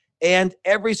 years. And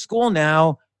every school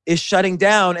now is shutting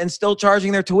down and still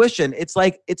charging their tuition. It's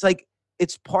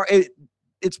part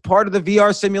of the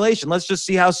VR simulation. Let's just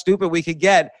see how stupid we could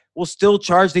get. We'll still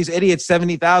charge these idiots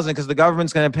 $70,000 because the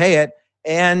government's going to pay it.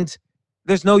 And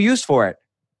there's no use for it.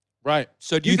 Right.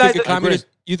 So do you think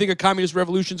a communist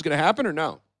revolution is going to happen or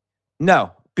no?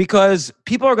 No, because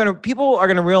people are going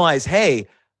to realize, hey,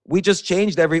 we just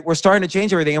we're starting to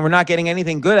change everything and we're not getting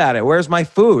anything good at it. Where's my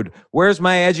food? Where's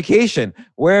my education?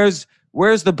 Where's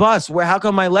the bus? how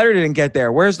come my letter didn't get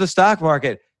there? Where's the stock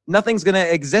market? Nothing's going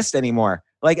to exist anymore.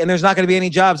 And there's not going to be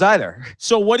any jobs either.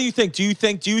 So what do you think? Do you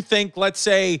think, let's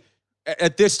say,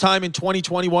 at this time in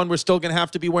 2021, we're still going to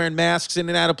have to be wearing masks in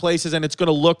and out of places and it's going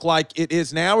to look like it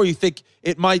is now? Or you think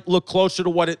it might look closer to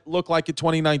what it looked like in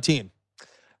 2019?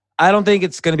 I don't think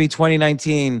it's going to be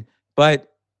 2019,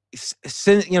 but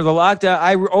since, the lockdown,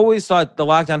 I always thought the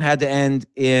lockdown had to end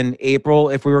in April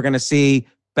if we were going to see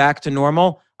back to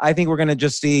normal. I think we're going to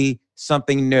just see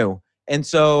something new. And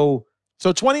so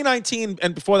 2019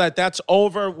 and before that, that's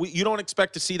over. You don't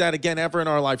expect to see that again ever in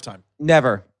our lifetime?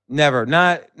 Never,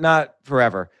 not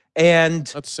forever. And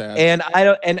that's sad. And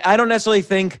I don't necessarily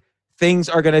think things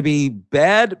are going to be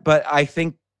bad, but I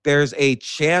think there's a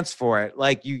chance for it.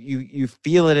 Like you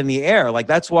feel it in the air. Like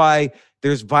that's why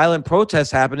there's violent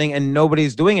protests happening and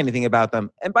nobody's doing anything about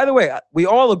them. And by the way, we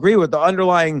all agree with the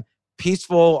underlying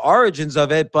peaceful origins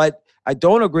of it, but I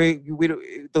don't agree.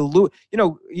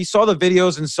 You saw the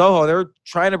videos in Soho. They were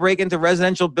trying to break into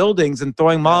residential buildings and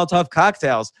throwing Molotov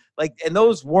cocktails. And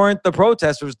those weren't the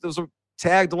protesters. Those were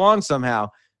tagged along somehow.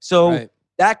 So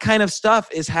that kind of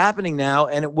stuff is happening now,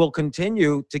 and it will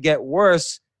continue to get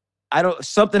worse.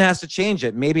 Something has to change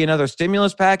it. Maybe another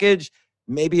stimulus package.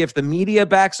 Maybe if the media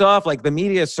backs off, the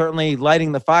media is certainly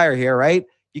lighting the fire here, right?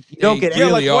 You don't get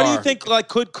really what do you think?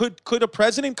 Could a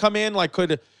president come in?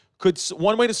 Could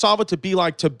one way to solve it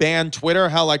to ban Twitter?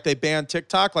 How they ban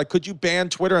TikTok? Could you ban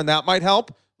Twitter and that might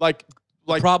help?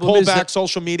 Pull back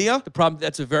social media? The problem,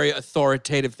 that's a very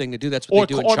authoritative thing to do. That's what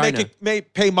they do in China. Or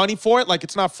pay money for it,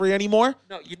 it's not free anymore?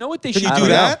 No, you know what they should do? Can you do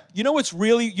that? You know what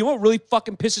really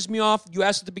fucking pisses me off? You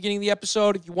asked at the beginning of the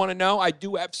episode, if you want to know, I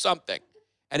do have something.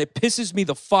 And it pisses me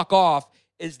the fuck off,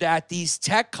 is that these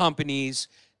tech companies,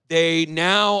 they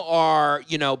now are,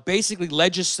 basically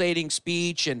legislating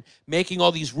speech and making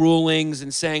all these rulings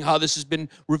and saying how this has been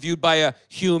reviewed by a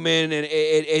human and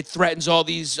it threatens all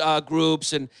these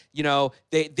groups. And,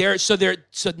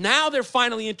 so now they're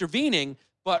finally intervening,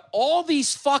 but all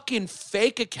these fucking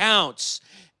fake accounts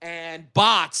and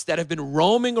bots that have been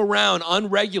roaming around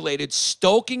unregulated,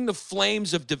 stoking the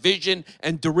flames of division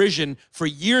and derision for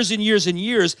years and years and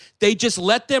years, they just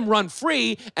let them run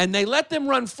free, and they let them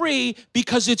run free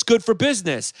because it's good for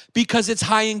business, because it's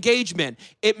high engagement.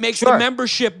 It makes the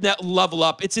membership net level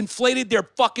up. It's inflated their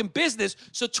fucking business.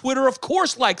 So Twitter, of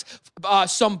course, likes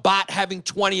some bot having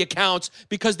 20 accounts,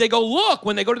 because they go, look,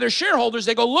 when they go to their shareholders,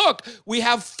 they go, look, we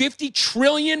have 50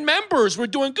 trillion members. We're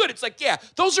doing good. It's yeah,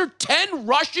 those are 10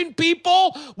 Russian Russian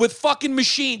people with fucking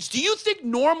machines. Do you think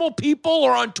normal people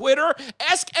are on Twitter?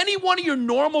 Ask any one of your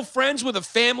normal friends with a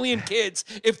family and kids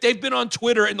if they've been on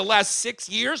Twitter in the last 6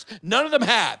 years. None of them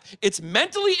have. It's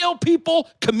mentally ill people,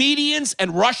 comedians,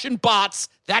 and Russian bots.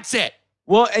 That's it.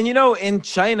 Well, and you know, in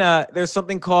China, there's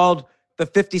something called the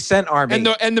 50 Cent Army.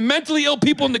 And the mentally ill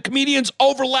people and the comedians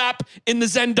overlap in the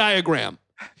Venn diagram.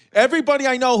 Everybody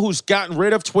I know who's gotten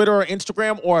rid of Twitter or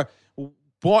Instagram or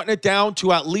brought it down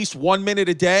to at least 1 minute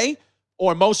a day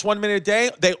or most 1 minute a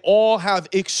day, they all have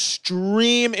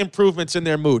extreme improvements in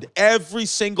their mood. Every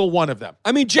single one of them.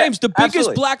 I mean, James, the biggest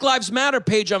absolutely. Black Lives Matter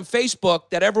page on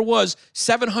Facebook that ever was,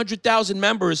 700,000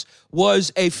 members,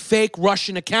 was a fake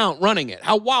Russian account running it.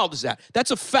 How wild is that?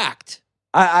 That's a fact.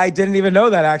 I didn't even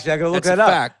know that, actually. I got to look That's that a up.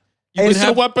 fact. You You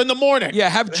can can up in the morning. Yeah,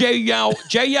 have Jay Yow.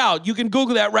 Jay Yow. You can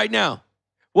Google that right now.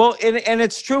 Well, and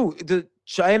it's true.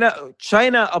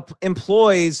 China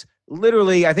employs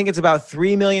literally, I think it's about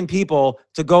 3 million people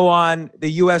to go on the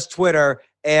U.S. Twitter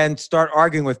and start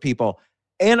arguing with people.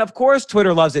 And of course,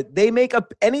 Twitter loves it. They make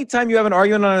up anytime you have an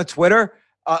argument on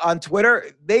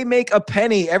Twitter, they make a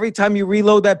penny every time you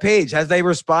reload that page. Has they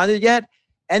responded yet?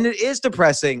 And it is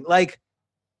depressing. Like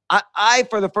I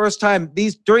for the first time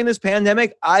during this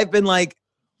pandemic, I've been like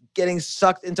getting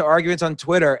sucked into arguments on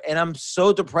Twitter, and I'm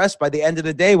so depressed by the end of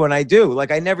the day when I do. Like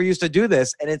I never used to do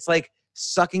this, and it's like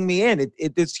sucking me in.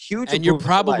 It's huge. And you're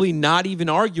probably not even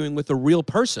arguing with a real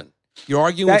person. You're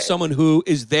arguing with someone who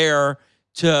is there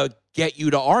to get you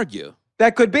to argue.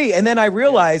 That could be. And then I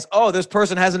realize, oh, this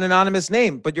person has an anonymous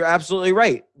name, but you're absolutely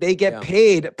right. They get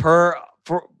paid for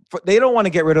they don't want to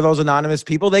get rid of those anonymous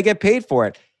people. They get paid for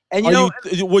it. And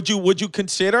would you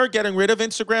consider getting rid of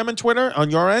Instagram and Twitter on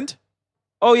your end?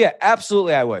 Oh yeah,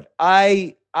 absolutely I would.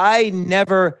 I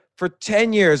never, for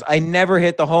 10 years, I never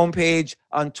hit the homepage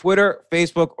on Twitter,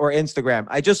 Facebook, or Instagram.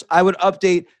 I would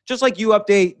update, just like you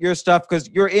update your stuff, because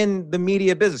you're in the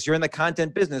media business, you're in the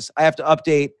content business. I have to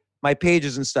update my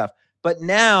pages and stuff. But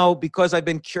now, because I've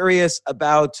been curious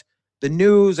about the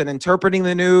news and interpreting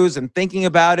the news and thinking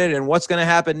about it and what's going to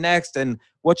happen next and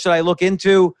what should I look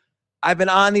into, I've been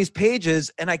on these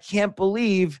pages and I can't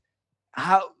believe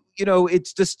how,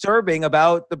 it's disturbing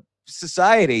about the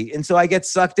society. And so I get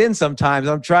sucked in sometimes.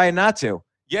 I'm trying not to.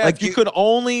 Yeah, like if you could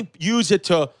only use it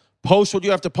to post what you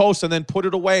have to post and then put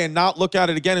it away and not look at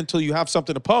it again until you have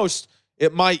something to post,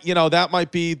 it might, that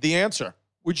might be the answer.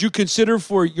 Would you consider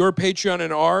for your Patreon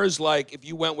and ours, like if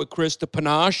you went with Chris to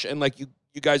Panache and like you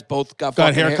guys both got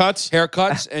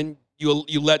haircuts and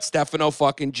you let Stefano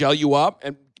fucking gel you up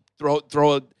and throw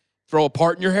a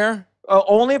part in your hair?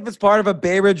 Only if it's part of a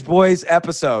Bay Ridge Boys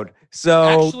episode.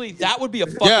 So actually, that would be a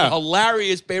fucking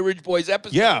hilarious Bay Ridge Boys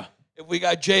episode. Yeah. If we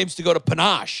got James to go to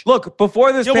Panache. Look,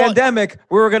 before this pandemic,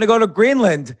 we were going to go to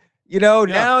Greenland.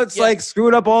 Now it's like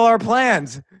screwed up all our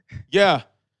plans. Yeah.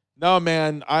 No,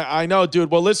 man. I know,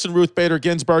 dude. Well, listen, Ruth Bader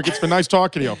Ginsburg, it's been nice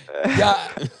talking to you. Yeah.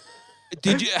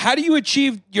 How do you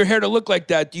achieve your hair to look like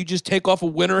that? Do you just take off a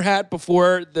winter hat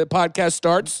before the podcast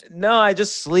starts? No, I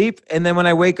just sleep. And then when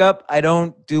I wake up, I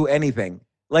don't do anything.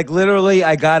 Like literally,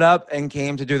 I got up and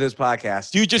came to do this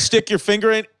podcast. Do you just stick your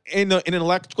finger in an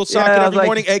electrical socket every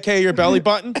morning, aka your belly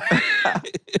button?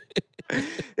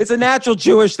 It's a natural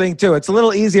Jewish thing too. It's a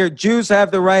little easier. Jews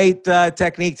have the right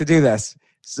technique to do this.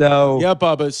 So yeah,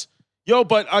 Bubbas. Yo,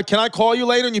 but can I call you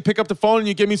later and you pick up the phone and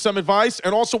you give me some advice?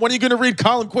 And also, when are you going to read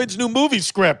Colin Quinn's new movie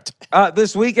script?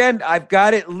 This weekend. I've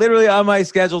got it literally on my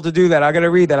schedule to do that. I'm going to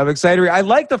read that. I'm excited to read. I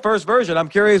like the first version. I'm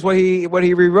curious what he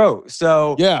rewrote.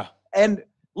 So yeah. And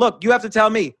look, you have to tell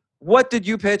me, what did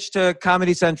you pitch to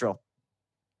Comedy Central?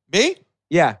 Me?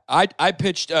 Yeah. I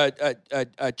pitched a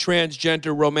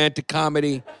transgender romantic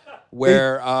comedy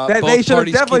where they should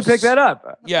have definitely picked that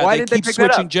up. Yeah, Why they did they keep pick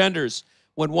that switching up? genders.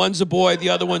 When one's a boy, the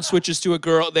other one switches to a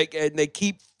girl. They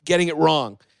keep getting it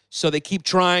wrong. So they keep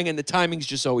trying, and the timing's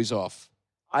just always off.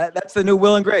 That's the new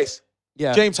Will and Grace.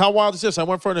 Yeah. James, how wild is this? I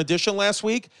went for an audition last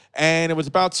week, and it was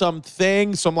about some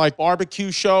like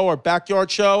barbecue show or backyard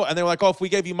show, and they were like, oh, if we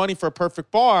gave you money for a perfect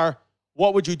bar,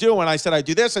 what would you do? And I said, I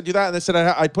do this, I do that, and they said,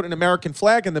 I put an American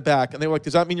flag in the back, and they were like,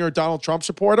 does that mean you're a Donald Trump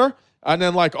supporter? And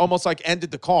then like almost like ended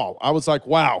the call. I was like,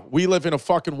 wow, we live in a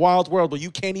fucking wild world where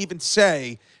you can't even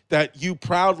say that you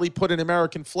proudly put an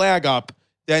American flag up,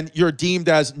 then you're deemed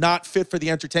as not fit for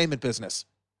the entertainment business.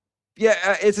 Yeah,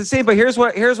 it's the same. But here's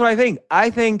what I think.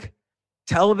 I think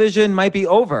television might be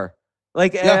over.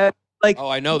 Like, oh,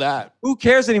 I know that. Who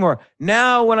cares anymore?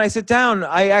 Now, when I sit down,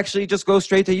 I actually just go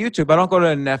straight to YouTube. I don't go to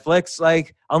Netflix.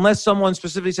 Like, unless someone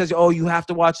specifically says, "Oh, you have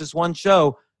to watch this one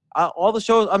show." All the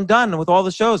shows, I'm done with all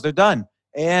the shows. They're done.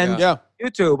 And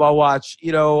YouTube, I'll watch.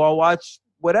 I'll watch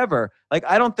whatever. Like,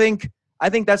 I don't think I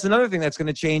think that's another thing that's going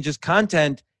to change is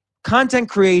content. Content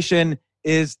creation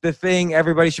is the thing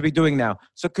everybody should be doing now.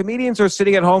 So comedians are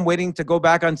sitting at home waiting to go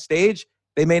back on stage.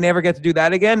 They may never get to do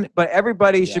that again, but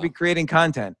everybody should be creating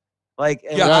content. Like,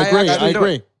 I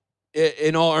agree.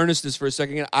 In all earnestness for a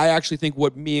second, I actually think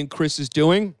what me and Chris is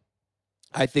doing,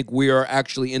 I think we are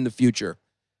actually in the future.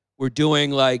 We're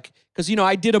doing like, because,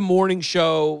 I did a morning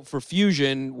show for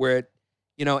Fusion where,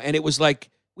 and it was like,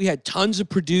 we had tons of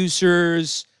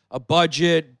producers, a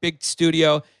budget, big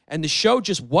studio, and the show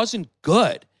just wasn't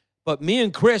good. But me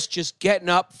and Chris just getting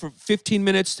up for 15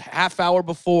 minutes, half hour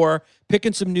before,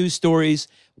 picking some news stories,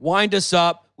 wind us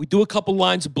up. We do a couple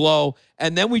lines of blow,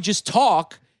 and then we just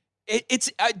talk.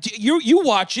 You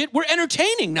watch it. We're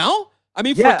entertaining now. I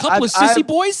mean, for a couple of sissy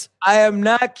boys. I am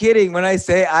not kidding when I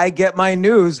say I get my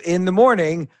news in the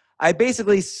morning. I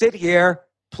basically sit here,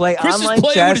 play Chris online is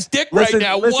playing chess, with his dick right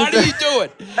now. What are you doing?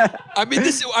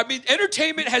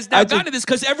 Entertainment has now gotten to this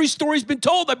because every story's been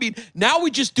told. I mean, now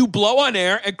we just do blow on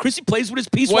air, and Chrissy plays with his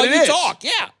piece while you talk.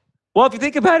 Yeah. Well, if you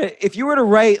think about it, if you were to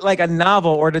write like a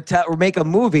novel or or make a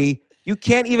movie, you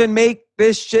can't even make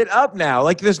this shit up now.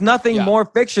 Like, there's nothing more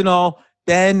fictional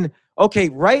than, okay,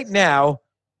 right now,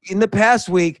 in the past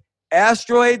week,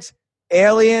 asteroids,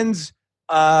 aliens,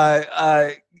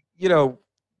 the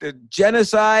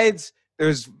genocides,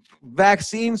 there's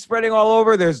vaccines spreading all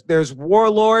over, there's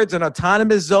warlords and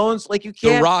autonomous zones. Like, you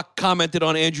can't. The Rock commented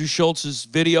on Andrew Schultz's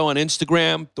video on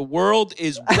Instagram. The world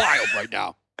is wild right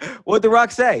now. What'd The Rock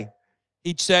say?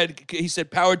 He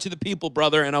said, power to the people,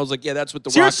 brother. And I was like, yeah, that's what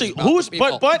The Seriously, Rock is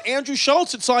about. but Andrew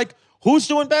Schultz, it's like, who's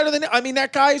doing better than I mean,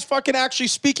 that guy is fucking actually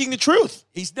speaking the truth.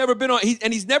 He's never been on,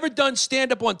 he's never done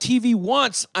stand-up on TV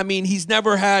once. I mean, he's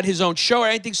never had his own show or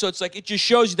anything. So it's like, it just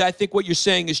shows you that I think what you're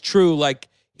saying is true. Like,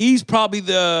 he's probably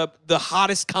the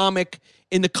hottest comic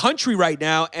in the country right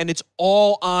now, and it's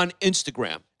all on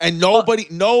Instagram. And nobody,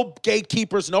 no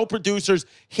gatekeepers, no producers,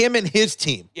 him and his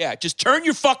team. Yeah, just turn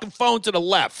your fucking phone to the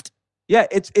left. Yeah,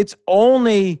 it's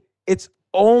only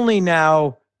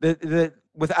now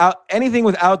without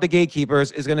the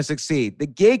gatekeepers is going to succeed. The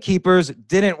gatekeepers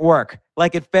didn't work.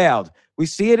 Like, it failed. We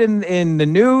see it in the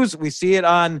news. We see it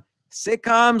on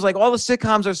sitcoms. Like, all the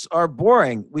sitcoms are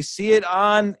boring. We see it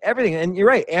on everything. And you're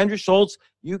right, Andrew Schultz,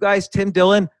 you guys, Tim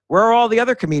Dillon. Where are all the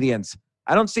other comedians?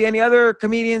 I don't see any other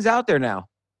comedians out there now.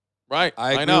 Right.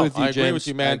 I agree with you, James. I agree with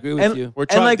you, man. I agree with you. We're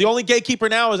trying, the only gatekeeper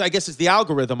now is the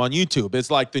algorithm on YouTube. It's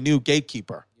like the new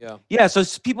gatekeeper. Yeah. Yeah. So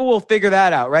people will figure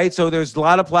that out, right? So there's a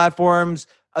lot of platforms.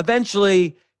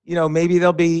 Eventually, maybe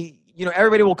there'll be,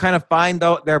 everybody will kind of find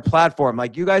their platform.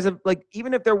 Like, you guys have, like,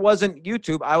 even if there wasn't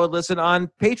YouTube, I would listen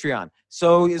on Patreon.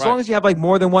 So as long as you have like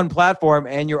more than one platform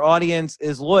and your audience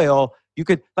is loyal, you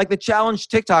could, like, the challenge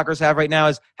TikTokers have right now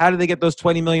is, how do they get those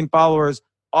 20 million followers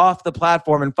off the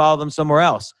platform and follow them somewhere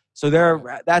else? So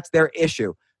that's their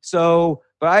issue. So,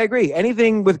 but I agree.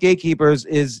 Anything with gatekeepers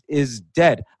is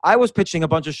dead. I was pitching a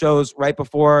bunch of shows right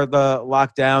before the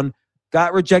lockdown,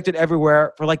 got rejected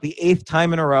everywhere for like the 8th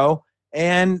time in a row.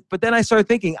 But then I started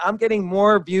thinking, I'm getting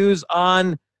more views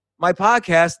on my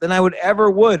podcast than I would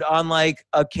on like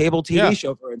a cable TV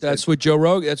show, for instance. That's what Joe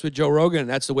Rogan.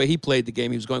 That's the way he played the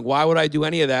game. He was going, why would I do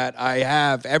any of that? I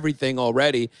have everything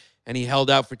already. And he held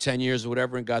out for 10 years or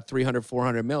whatever and got 300,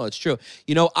 400 mil. It's true.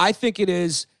 I think it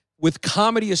is, with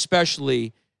comedy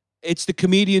especially, it's the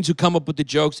comedians who come up with the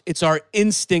jokes. It's our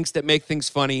instincts that make things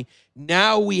funny.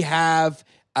 Now we have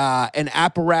an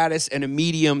apparatus and a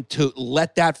medium to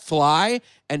let that fly.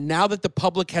 And now that the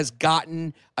public has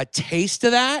gotten a taste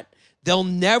of that, they'll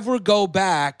never go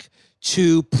back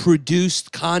to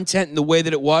produced content in the way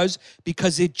that it was,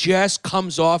 because it just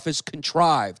comes off as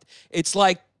contrived. It's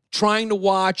like trying to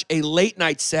watch a late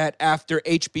night set after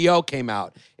HBO came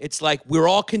out. It's like we're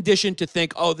all conditioned to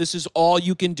think, oh, this is all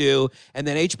you can do. And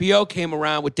then HBO came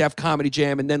around with Def Comedy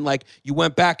Jam, and then like you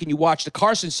went back and you watched the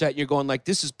Carson set and you're going like,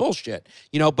 this is bullshit.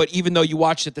 But even though you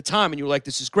watched it at the time and you were like,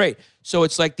 this is great. So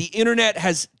it's like the internet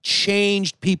has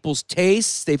changed people's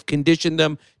tastes. They've conditioned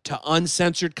them to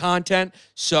uncensored content.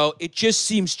 So it just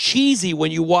seems cheesy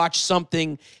when you watch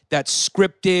something that's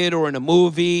scripted or in a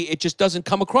movie. It just doesn't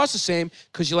come across the same,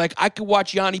 because you're like, I could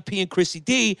watch Yanni P and Chrissy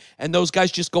D, and those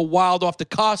guys just go wild off the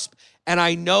cusp. And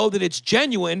I know that it's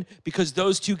genuine because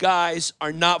those two guys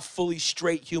are not fully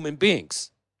straight human beings.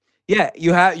 Yeah,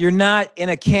 you're not in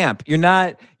a camp. You're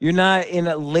not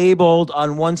labeled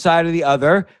on one side or the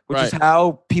other, which is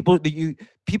how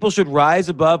people should rise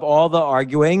above all the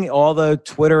arguing, all the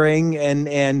twittering,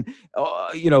 and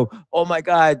oh my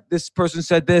God, this person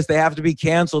said this, they have to be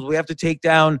canceled. We have to take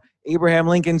down Abraham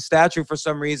Lincoln's statue for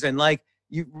some reason. Like,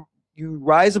 you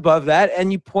rise above that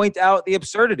and you point out the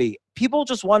absurdity. People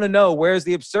just want to know, where's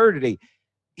the absurdity?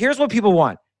 Here's what people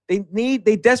want. They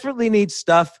desperately need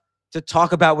stuff to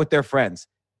talk about with their friends.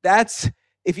 So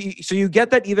you get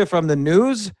that either from the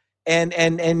news and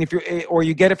if you're, or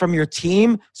you get it from your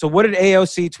team. So what did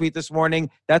AOC tweet this morning?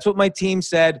 That's what my team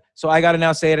said. So I got to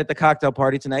now say it at the cocktail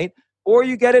party tonight. Or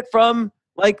you get it from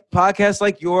like podcasts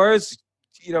like yours,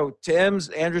 Tim's,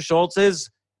 Andrew Schultz's,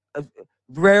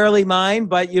 rarely mine,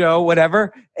 but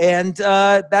whatever. And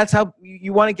that's how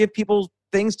you want to give people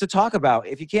things to talk about.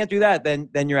 If you can't do that,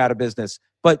 then you're out of business.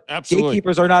 But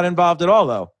gatekeepers are not involved at all,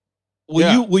 though.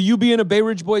 Will you be in a Bay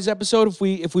Ridge Boys episode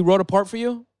if we wrote a part for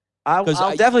you? I'll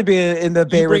definitely be in the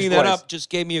Bay Ridge Boys. Bringing that up just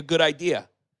gave me a good idea.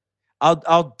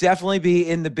 I'll definitely be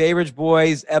in the Bay Ridge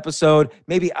Boys episode.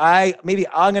 Maybe I'm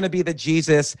going to be the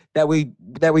Jesus that we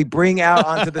bring out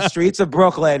onto the streets of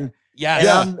Brooklyn. Yes.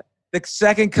 Yeah. I'm the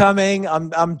second coming.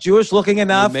 I'm Jewish looking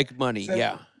enough. You make money.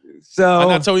 Yeah. So and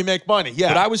that's how we make money. Yeah.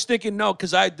 But I was thinking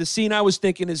because the scene I was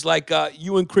thinking is like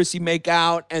you and Chrissy make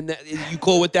out, and you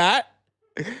cool with that?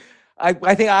 I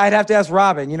think I'd have to ask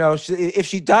Robin. If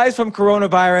she dies from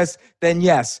coronavirus, then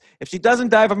yes. If she doesn't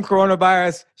die from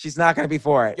coronavirus, she's not going to be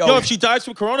for it. If she dies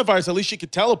from coronavirus, at least she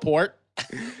could teleport.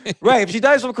 Right. If she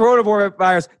dies from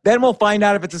coronavirus, then we'll find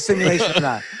out if it's a simulation or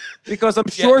not. Because I'm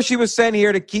sure she was sent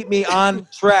here to keep me on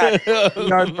track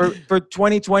for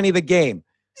 2020, the game.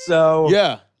 So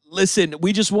yeah. Listen,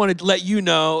 we just wanted to let you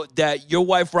know that your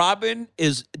wife Robin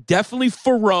is definitely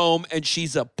for Rome, and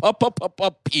she's a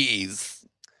peas.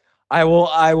 I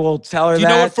will tell her that. Do you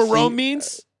know what for Rome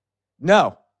means?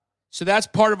 No. So that's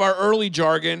part of our early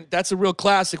jargon. That's a real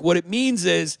classic. What it means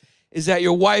is that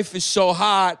your wife is so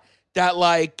hot that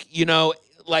I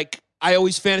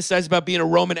always fantasize about being a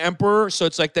Roman emperor. So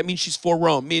it's like, that means she's for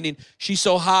Rome, meaning she's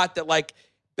so hot that like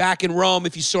back in Rome,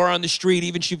 if you saw her on the street,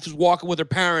 even if she was walking with her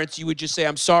parents, you would just say,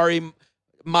 I'm sorry,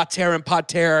 mater and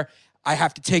pater, I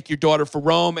have to take your daughter for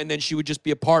Rome, and then she would just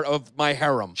be a part of my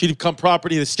harem. She'd become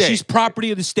property of the state. She's property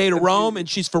of the state of Rome, and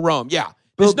she's for Rome. Yeah.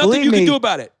 There's nothing you can do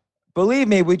about it. Believe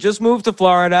me, we just moved to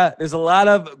Florida. There's a lot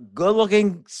of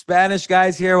good-looking Spanish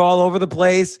guys here all over the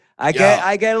place. I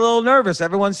get a little nervous.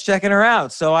 Everyone's checking her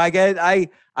out. So I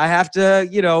have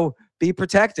to, be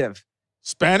protective.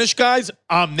 Spanish guys,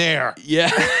 I'm there. Yeah.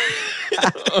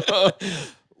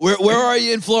 Where are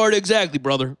you in Florida exactly,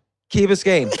 brother? Key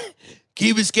Biscayne.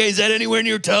 Key Biscayne, is that anywhere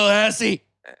near Tallahassee?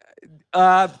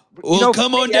 Well,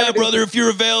 come on down, brother, if you're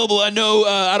available. I know,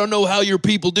 I don't know how your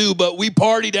people do, but we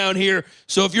party down here.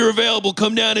 So if you're available,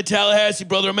 come down to Tallahassee,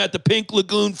 brother. I'm at the Pink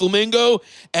Lagoon Flamingo,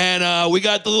 and we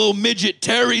got the little midget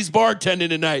Terry's bartending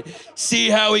tonight. See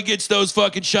how he gets those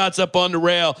fucking shots up on the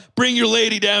rail. Bring your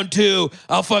lady down, too.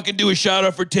 I'll fucking do a shout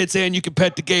out for tits, and you can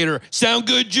pet the gator. Sound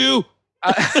good, Jew?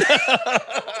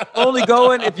 Only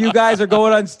going if you guys are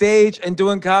going on stage and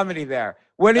doing comedy there.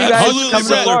 When are you guys coming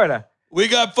to Florida? We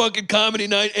got fucking comedy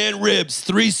night and ribs.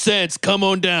 3 cents. Come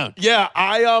on down. Yeah,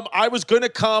 I was gonna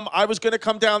come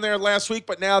down there last week,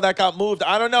 but now that got moved.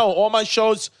 I don't know. All my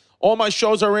shows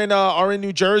are in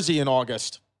New Jersey in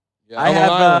August.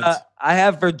 Yeah, I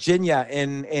have Virginia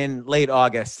in late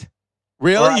August.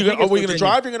 Really? Are we gonna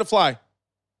drive or are you gonna fly?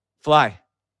 Fly.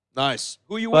 Nice.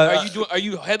 Who you with? Are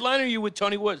you headliner or are you with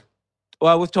Tony Woods?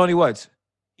 Well, with Tony Woods.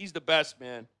 He's the best,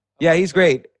 man. Yeah, he's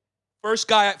great. First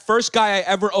guy I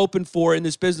ever opened for in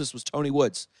this business was Tony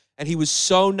Woods. And he was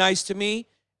so nice to me.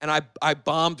 And I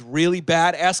bombed really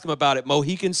bad. Ask him about it.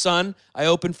 Mohican Sun, I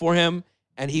opened for him.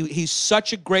 And he's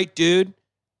such a great dude.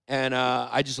 And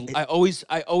I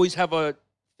always have a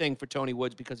thing for Tony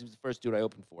Woods because he was the first dude I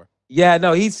opened for. Yeah,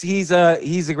 no, he's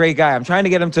a great guy. I'm trying to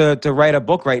get him to write a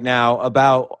book right now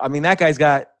about, that guy's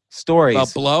got stories.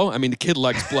 About blow? The kid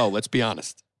likes blow, let's be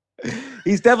honest.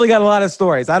 He's definitely got a lot of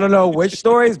stories. I don't know which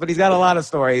stories, but he's got a lot of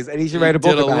stories, and he should write a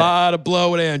book about it. Did a lot of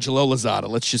blow with Angelo Lozada,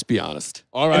 let's just be honest.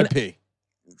 R.I.P.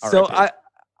 So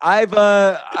I've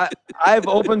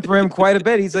opened for him quite a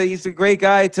bit. He's a great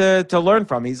guy to learn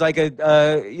from. He's like he's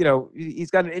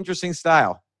got an interesting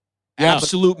style. Yeah.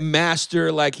 Absolute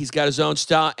master. Like he's got his own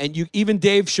style. And even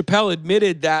Dave Chappelle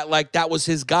admitted that that was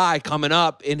his guy coming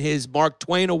up in his Mark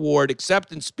Twain Award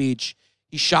acceptance speech.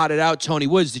 He shot it out Tony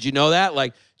Woods. Did you know that?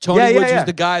 Tony Woods was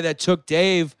the guy that took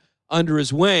Dave under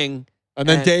his wing. And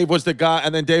then Dave was the guy.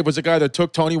 And then Dave was the guy that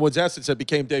took Tony Woods' essence and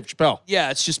became Dave Chappelle. Yeah,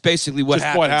 it's just basically what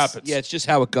happens. Yeah, it's just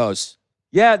how it goes.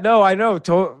 Yeah, no, I know.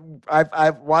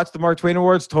 I've watched the Mark Twain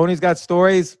Awards. Tony's got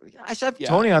stories. I should have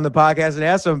Tony on the podcast and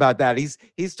ask him about that.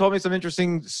 He's told me some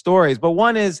interesting stories. But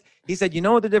one is, he said, you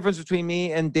know what the difference between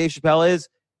me and Dave Chappelle is?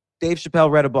 Dave Chappelle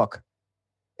read a book.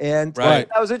 And that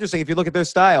was interesting. If you look at their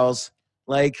styles,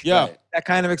 that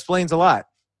kind of explains a lot.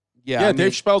 Yeah, I mean,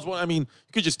 Dave Chappelle's one. I mean,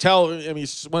 you could just tell. I mean,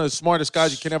 he's one of the smartest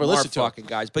guys you can ever listen to. Fucking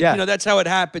guys. But, you know, that's how it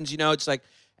happens. You know, it's like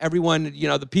everyone, you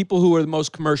know, the people who are the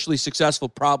most commercially successful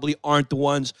probably aren't the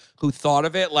ones who thought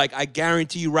of it. Like, I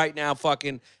guarantee you right now,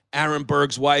 fucking Aaron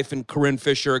Berg's wife and Corinne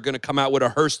Fisher are going to come out with a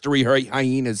History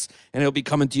Hyenas, and it'll be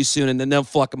coming to you soon, and then they'll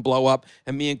fucking blow up,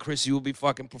 and me and Chrissy will be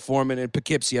fucking performing in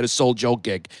Poughkeepsie at a Soul Joe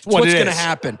gig. That's what's going to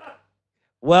happen.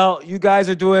 Well, you guys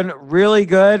are doing really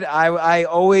good. I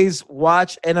always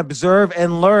watch and observe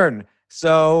and learn.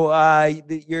 So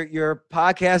your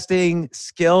podcasting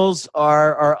skills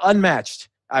are unmatched,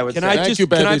 I would say. Can I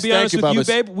be honest with you,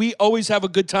 babe? We always have a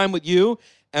good time with you.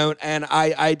 And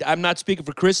I'm not speaking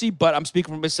for Chrissy, but I'm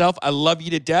speaking for myself. I love you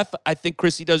to death. I think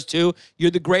Chrissy does too. You're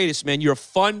the greatest, man. You're a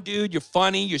fun dude. You're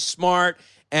funny. You're smart.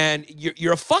 And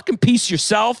you're a fucking piece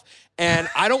yourself. And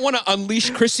I don't want to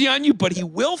unleash Chrissy on you, but he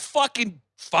will fucking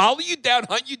follow you down,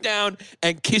 hunt you down,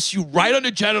 and kiss you right on the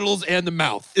genitals and the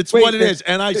mouth. It's what it is.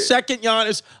 And I second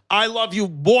Yannis. I love you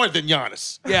more than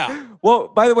Yannis. Yeah. Well,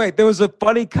 by the way, there was a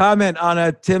funny comment on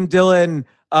a Tim Dillon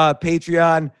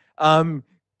Patreon.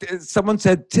 Someone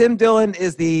said Tim Dillon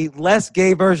is the less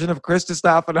gay version of Chris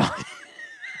Distefano.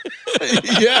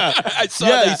 Yeah, I saw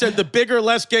that. He said the bigger,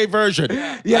 less gay version.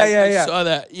 Yeah. I saw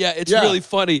that. Yeah, it's really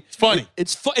funny. It's funny.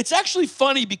 It's actually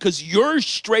funny because you're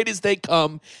straight as they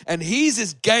come, and he's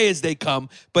as gay as they come,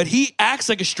 but he acts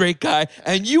like a straight guy,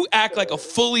 and you act like a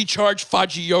fully charged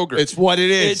fudgy yogurt. It's what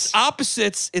it is. It's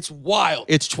opposites. It's wild.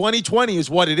 It's 2020 is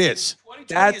what it is.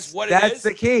 That's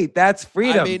the key. That's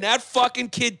freedom. I mean, that fucking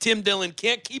kid, Tim Dillon,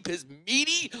 can't keep his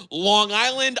meaty Long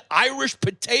Island Irish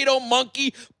potato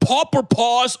monkey pauper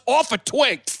paws off of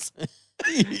Twinks.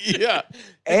 Yeah.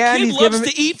 And he loves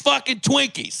to eat fucking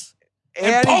Twinkies.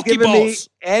 And he's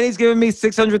giving me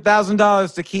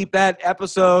 $600,000 to keep that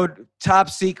episode top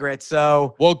secret.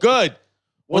 So well, good.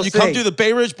 When you come do the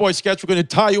Bay Ridge Boy sketch, we're going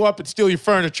to tie you up and steal your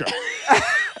furniture.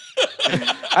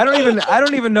 I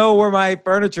don't even know where my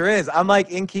furniture is. I'm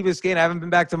like in Key Biscayne. I haven't been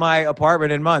back to my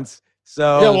apartment in months.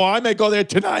 So yeah, well, I may go there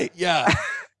tonight. Yeah.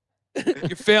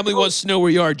 Your family wants to know where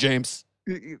you are, James.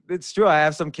 It's true. I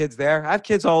have some kids there. I have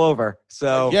kids all over.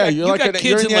 So yeah, you're in the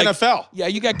NFL. Yeah,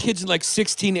 you got kids in like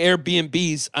 16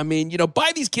 Airbnbs. I mean, you know,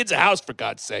 buy these kids a house for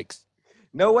God's sakes.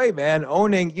 No way, man.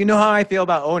 Owning. You know how I feel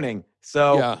about owning.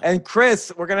 So, and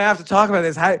Chris, we're going to have to talk about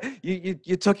this. How you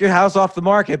took your house off the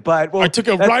market, but I took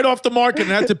it right off the market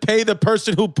and had to pay the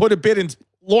person who put a bid in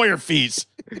lawyer fees.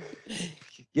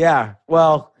 Yeah.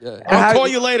 Well, I'll call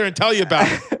you later and tell you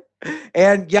about it.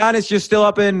 And Yannis, you're still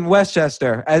up in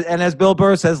Westchester. And as Bill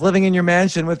Burr says, living in your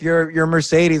mansion with your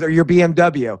Mercedes or your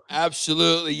BMW.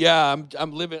 Absolutely. Yeah.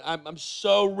 I'm living. I'm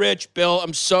so rich, Bill.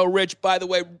 I'm so rich. By the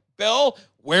way, Bill,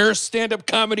 where's stand-up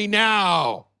comedy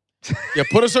now? Yeah,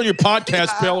 put us on your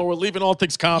podcast, Bill, or we're leaving All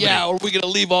Things Comedy. Yeah, or we're going to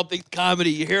leave All Things Comedy.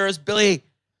 You hear us, Billy?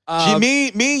 Me,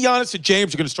 Yannis, and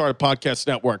James are going to start a podcast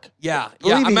network. Yeah.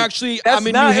 I'm in New Hampshire.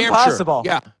 Impossible.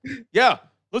 Yeah.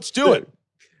 Let's do it.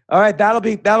 All right, that'll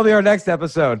be our next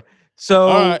episode.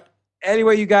 So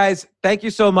anyway, you guys, thank you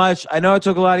so much. I know it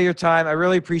took a lot of your time. I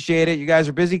really appreciate it. You guys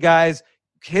are busy guys.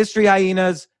 History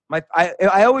Hyenas.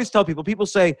 I always tell people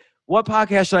say, what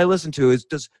podcast should I listen to?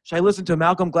 Should I listen to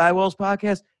Malcolm Gladwell's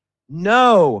podcast?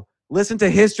 No, listen to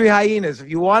History Hyenas. If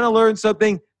you want to learn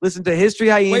something, listen to History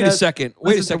Hyenas. Wait a second.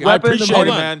 I appreciate it,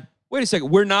 man. Wait a second.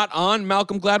 We're not on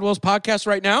Malcolm Gladwell's podcast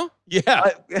right now? Yeah.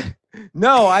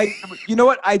 No, you know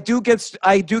what? I do get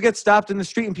stopped in the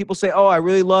street and people say, "Oh, I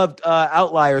really loved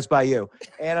Outliers by you,"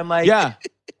 and I'm like, yeah.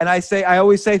 And I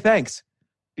always say thanks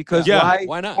because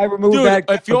why not? I remove that.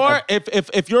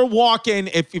 If you're walking,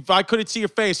 if I couldn't see your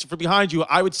face from behind you,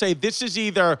 I would say this is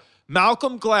either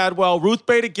Malcolm Gladwell, Ruth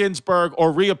Bader Ginsburg,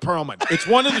 or Rhea Perlman. It's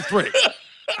one of the three.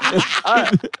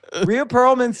 Rhea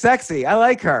Perlman's sexy. I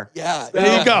like her. Yeah. So,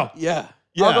 there you go. Yeah.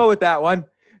 I'll go with that one.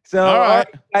 So, all right,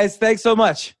 guys, thanks so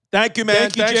much. Thank you, man.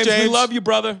 Thanks, James. We love you,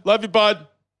 brother. Love you, bud.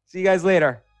 See you guys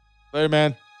later. Later,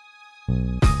 man.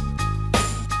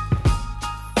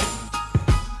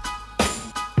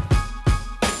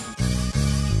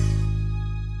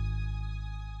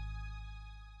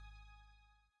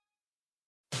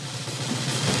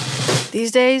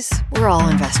 These days, we're all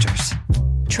investors,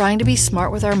 trying to be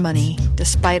smart with our money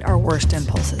despite our worst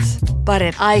impulses. But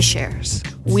at iShares,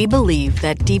 we believe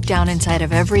that deep down inside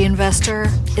of every investor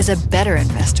is a better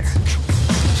investor.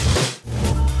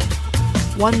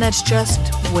 One that's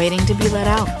just waiting to be let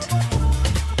out.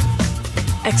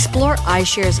 Explore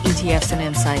iShares ETFs and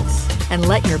insights and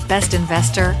let your best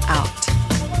investor out.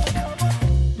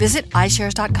 Visit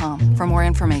iShares.com for more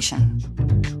information.